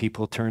as your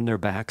people turned their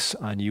backs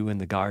on you in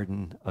the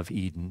Garden of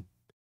Eden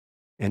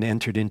and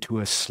entered into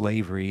a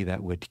slavery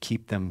that would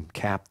keep them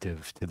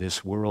captive to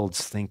this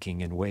world's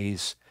thinking and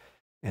ways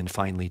and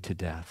finally to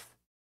death.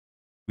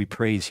 We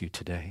praise you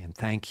today and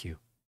thank you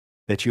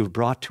that you have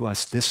brought to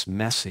us this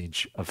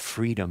message of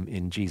freedom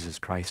in Jesus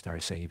Christ our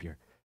Savior,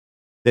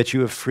 that you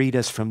have freed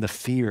us from the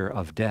fear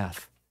of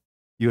death.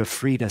 You have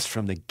freed us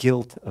from the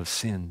guilt of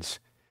sins.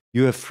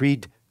 You have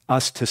freed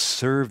us to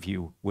serve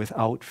you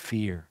without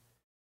fear,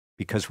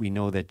 because we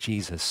know that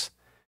Jesus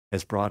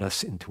has brought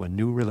us into a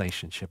new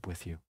relationship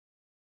with you.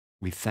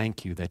 We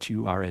thank you that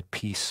you are at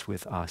peace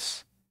with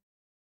us.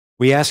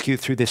 We ask you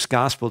through this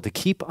gospel to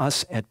keep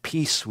us at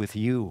peace with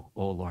you,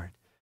 O Lord,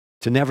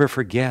 to never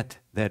forget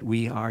that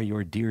we are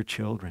your dear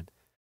children,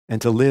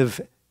 and to live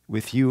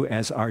with you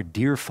as our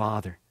dear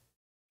Father.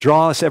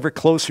 Draw us ever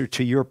closer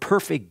to your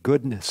perfect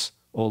goodness,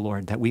 O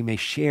Lord, that we may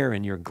share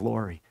in your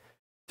glory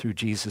through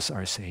Jesus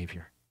our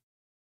Savior.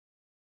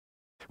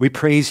 We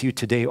praise you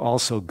today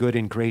also, good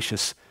and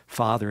gracious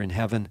Father in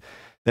heaven,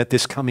 that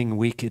this coming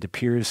week it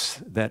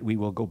appears that we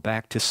will go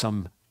back to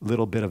some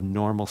little bit of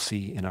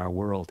normalcy in our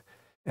world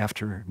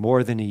after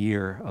more than a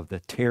year of the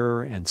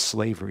terror and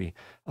slavery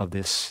of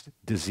this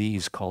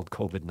disease called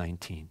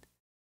COVID-19.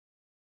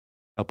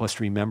 Help us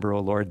remember,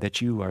 O Lord,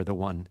 that you are the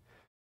one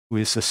who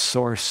is the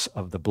source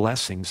of the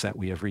blessings that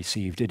we have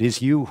received. It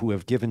is you who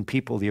have given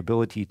people the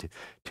ability to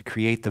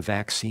create the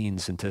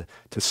vaccines and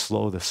to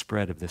slow the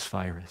spread of this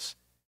virus.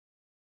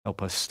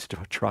 Help us to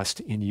trust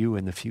in you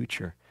in the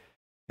future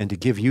and to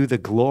give you the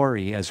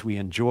glory as we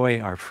enjoy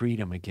our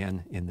freedom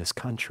again in this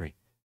country.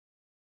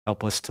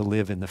 Help us to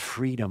live in the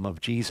freedom of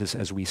Jesus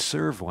as we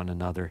serve one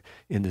another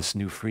in this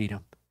new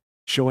freedom,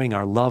 showing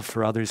our love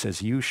for others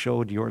as you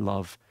showed your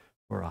love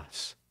for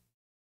us.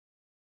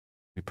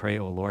 We pray,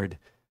 O Lord,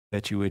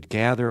 that you would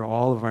gather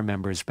all of our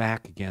members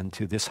back again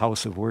to this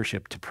house of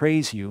worship to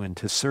praise you and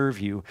to serve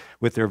you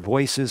with their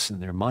voices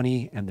and their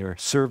money and their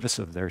service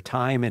of their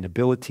time and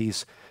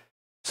abilities,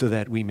 so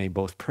that we may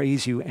both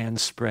praise you and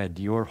spread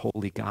your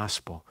holy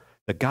gospel,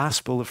 the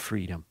gospel of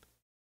freedom,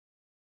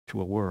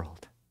 to a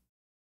world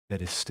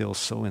that is still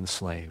so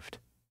enslaved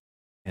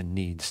and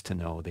needs to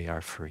know they are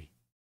free.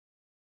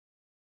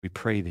 We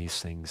pray these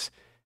things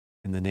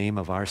in the name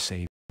of our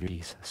Savior,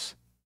 Jesus.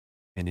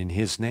 And in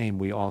his name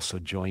we also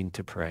join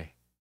to pray.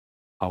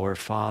 Our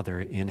Father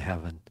in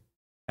heaven,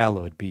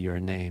 hallowed be your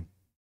name.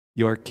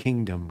 Your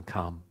kingdom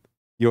come.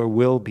 Your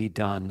will be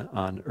done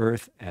on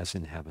earth as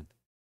in heaven.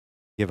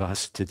 Give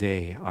us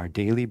today our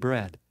daily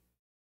bread.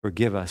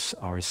 Forgive us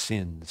our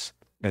sins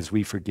as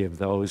we forgive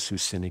those who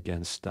sin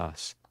against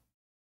us.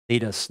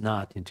 Lead us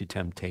not into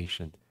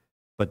temptation,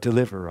 but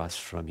deliver us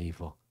from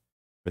evil.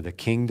 For the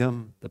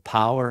kingdom, the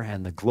power,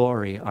 and the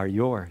glory are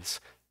yours,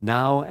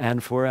 now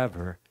and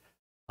forever.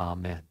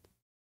 Amen.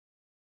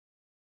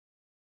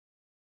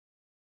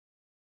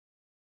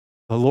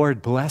 The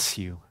Lord bless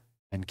you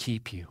and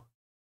keep you.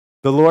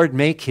 The Lord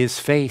make his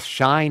face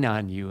shine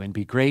on you and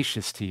be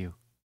gracious to you.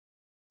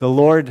 The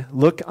Lord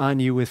look on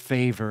you with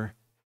favor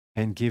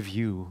and give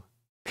you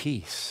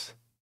peace.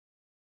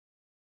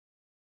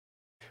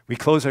 We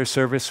close our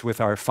service with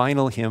our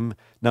final hymn,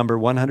 number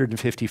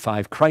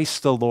 155,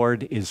 Christ the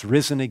Lord is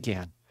risen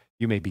again.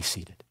 You may be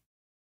seated.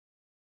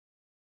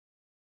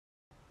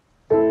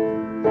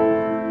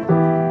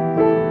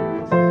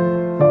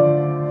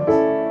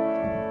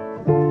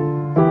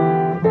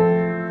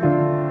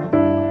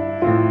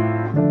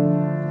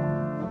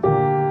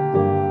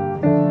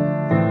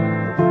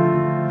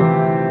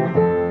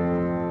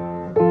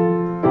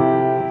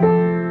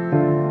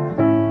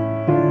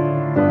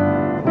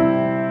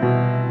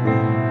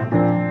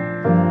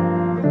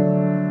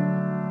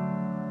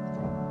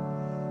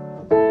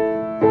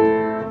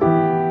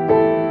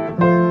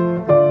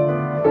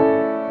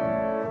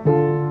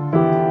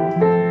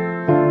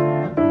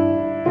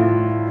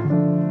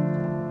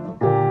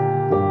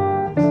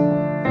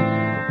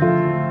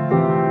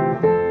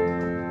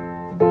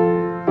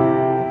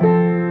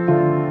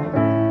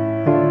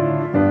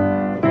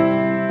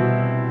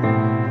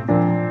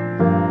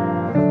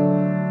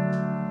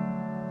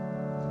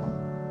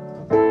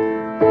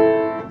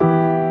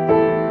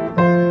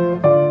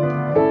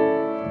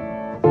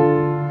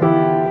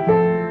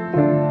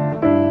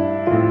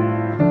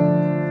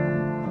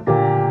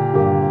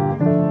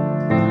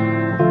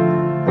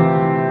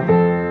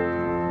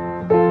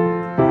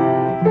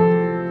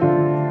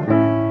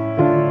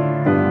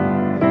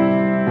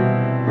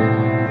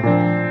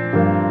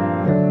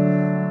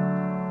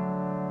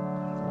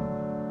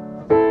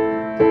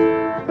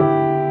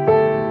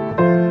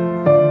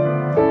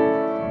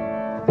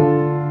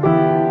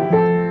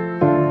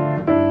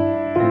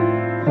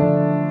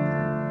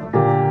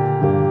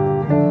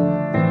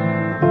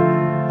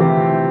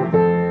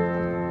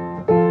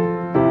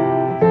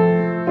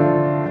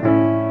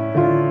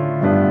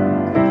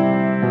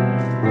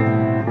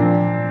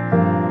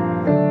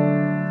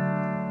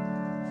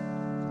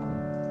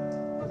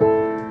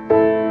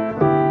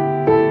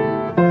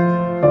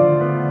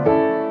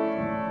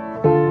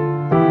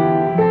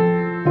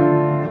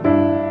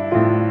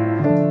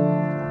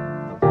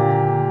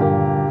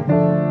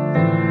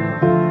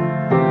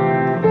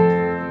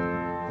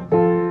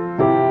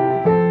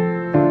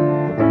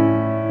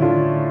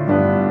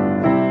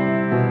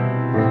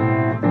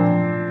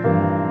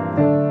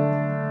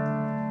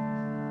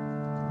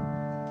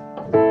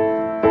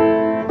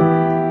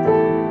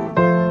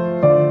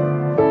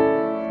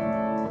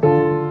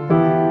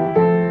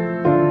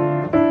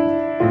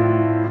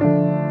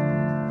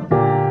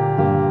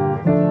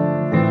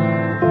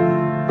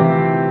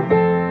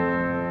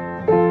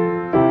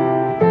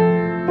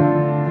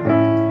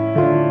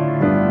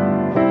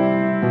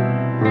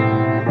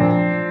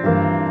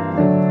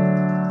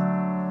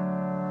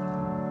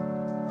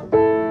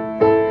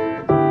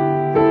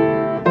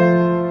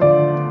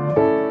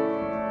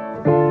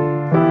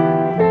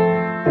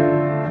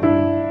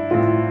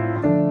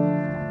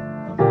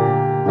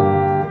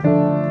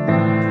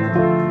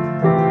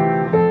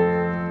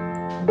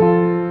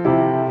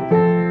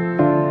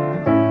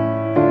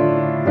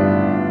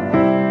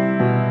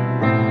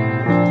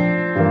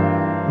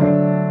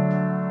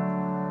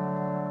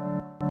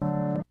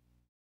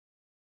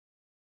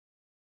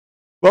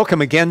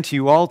 Welcome again to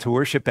you all to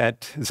worship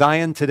at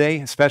Zion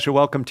today. A special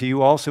welcome to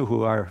you also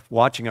who are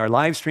watching our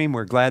live stream.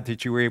 We're glad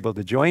that you were able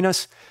to join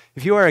us.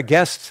 If you are a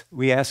guest,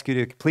 we ask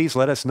you to please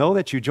let us know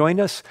that you joined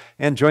us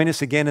and join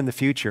us again in the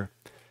future.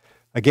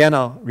 Again,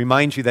 I'll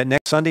remind you that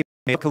next Sunday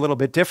may look a little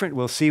bit different.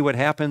 We'll see what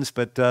happens,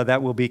 but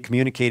that will be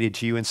communicated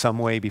to you in some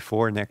way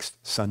before next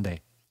Sunday.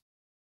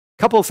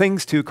 Couple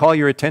things to call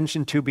your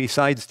attention to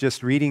besides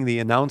just reading the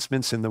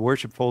announcements in the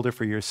worship folder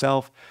for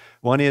yourself.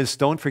 One is,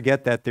 don't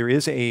forget that there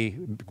is a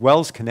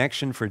Wells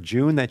Connection for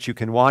June that you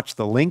can watch.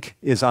 The link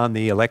is on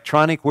the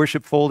electronic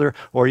worship folder,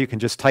 or you can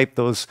just type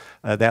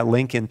that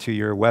link into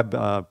your web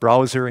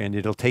browser and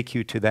it'll take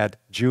you to that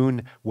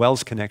June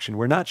Wells Connection.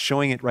 We're not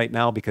showing it right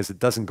now because it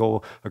doesn't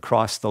go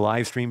across the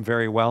live stream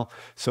very well.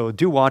 So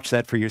do watch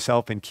that for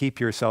yourself and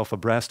keep yourself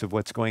abreast of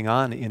what's going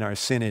on in our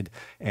synod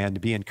and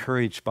be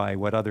encouraged by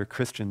what other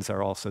Christians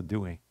are also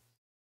doing.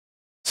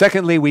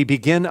 Secondly, we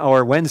begin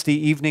our Wednesday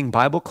evening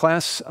Bible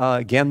class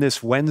again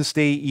this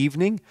Wednesday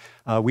evening.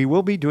 We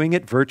will be doing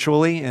it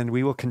virtually, and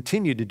we will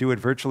continue to do it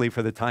virtually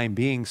for the time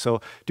being. So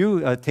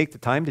do take the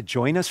time to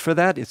join us for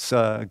that. It's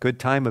a good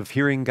time of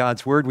hearing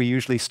God's Word. We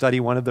usually study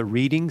one of the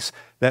readings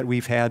that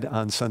we've had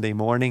on Sunday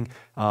morning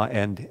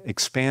and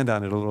expand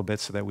on it a little bit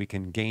so that we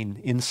can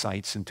gain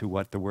insights into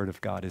what the Word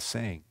of God is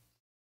saying.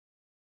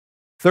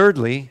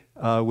 Thirdly,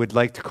 would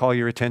like to call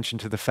your attention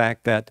to the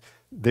fact that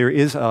there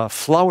is a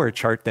flower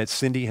chart that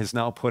Cindy has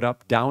now put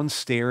up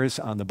downstairs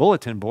on the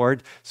bulletin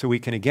board, so we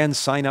can again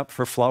sign up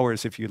for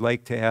flowers if you'd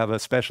like to have a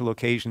special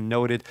occasion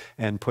noted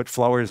and put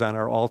flowers on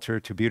our altar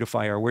to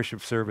beautify our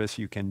worship service.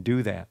 You can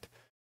do that.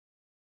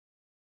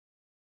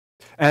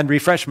 And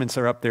refreshments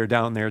are up there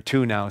down there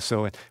too now.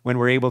 So when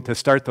we're able to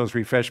start those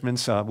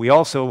refreshments, we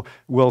also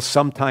will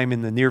sometime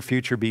in the near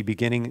future be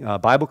beginning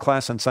Bible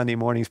class on Sunday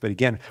mornings. But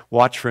again,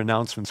 watch for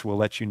announcements. We'll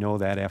let you know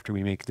that after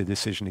we make the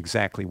decision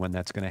exactly when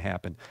that's going to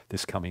happen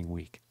this coming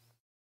week.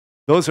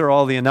 Those are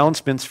all the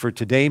announcements for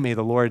today. May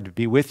the Lord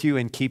be with you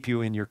and keep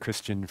you in your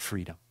Christian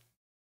freedom.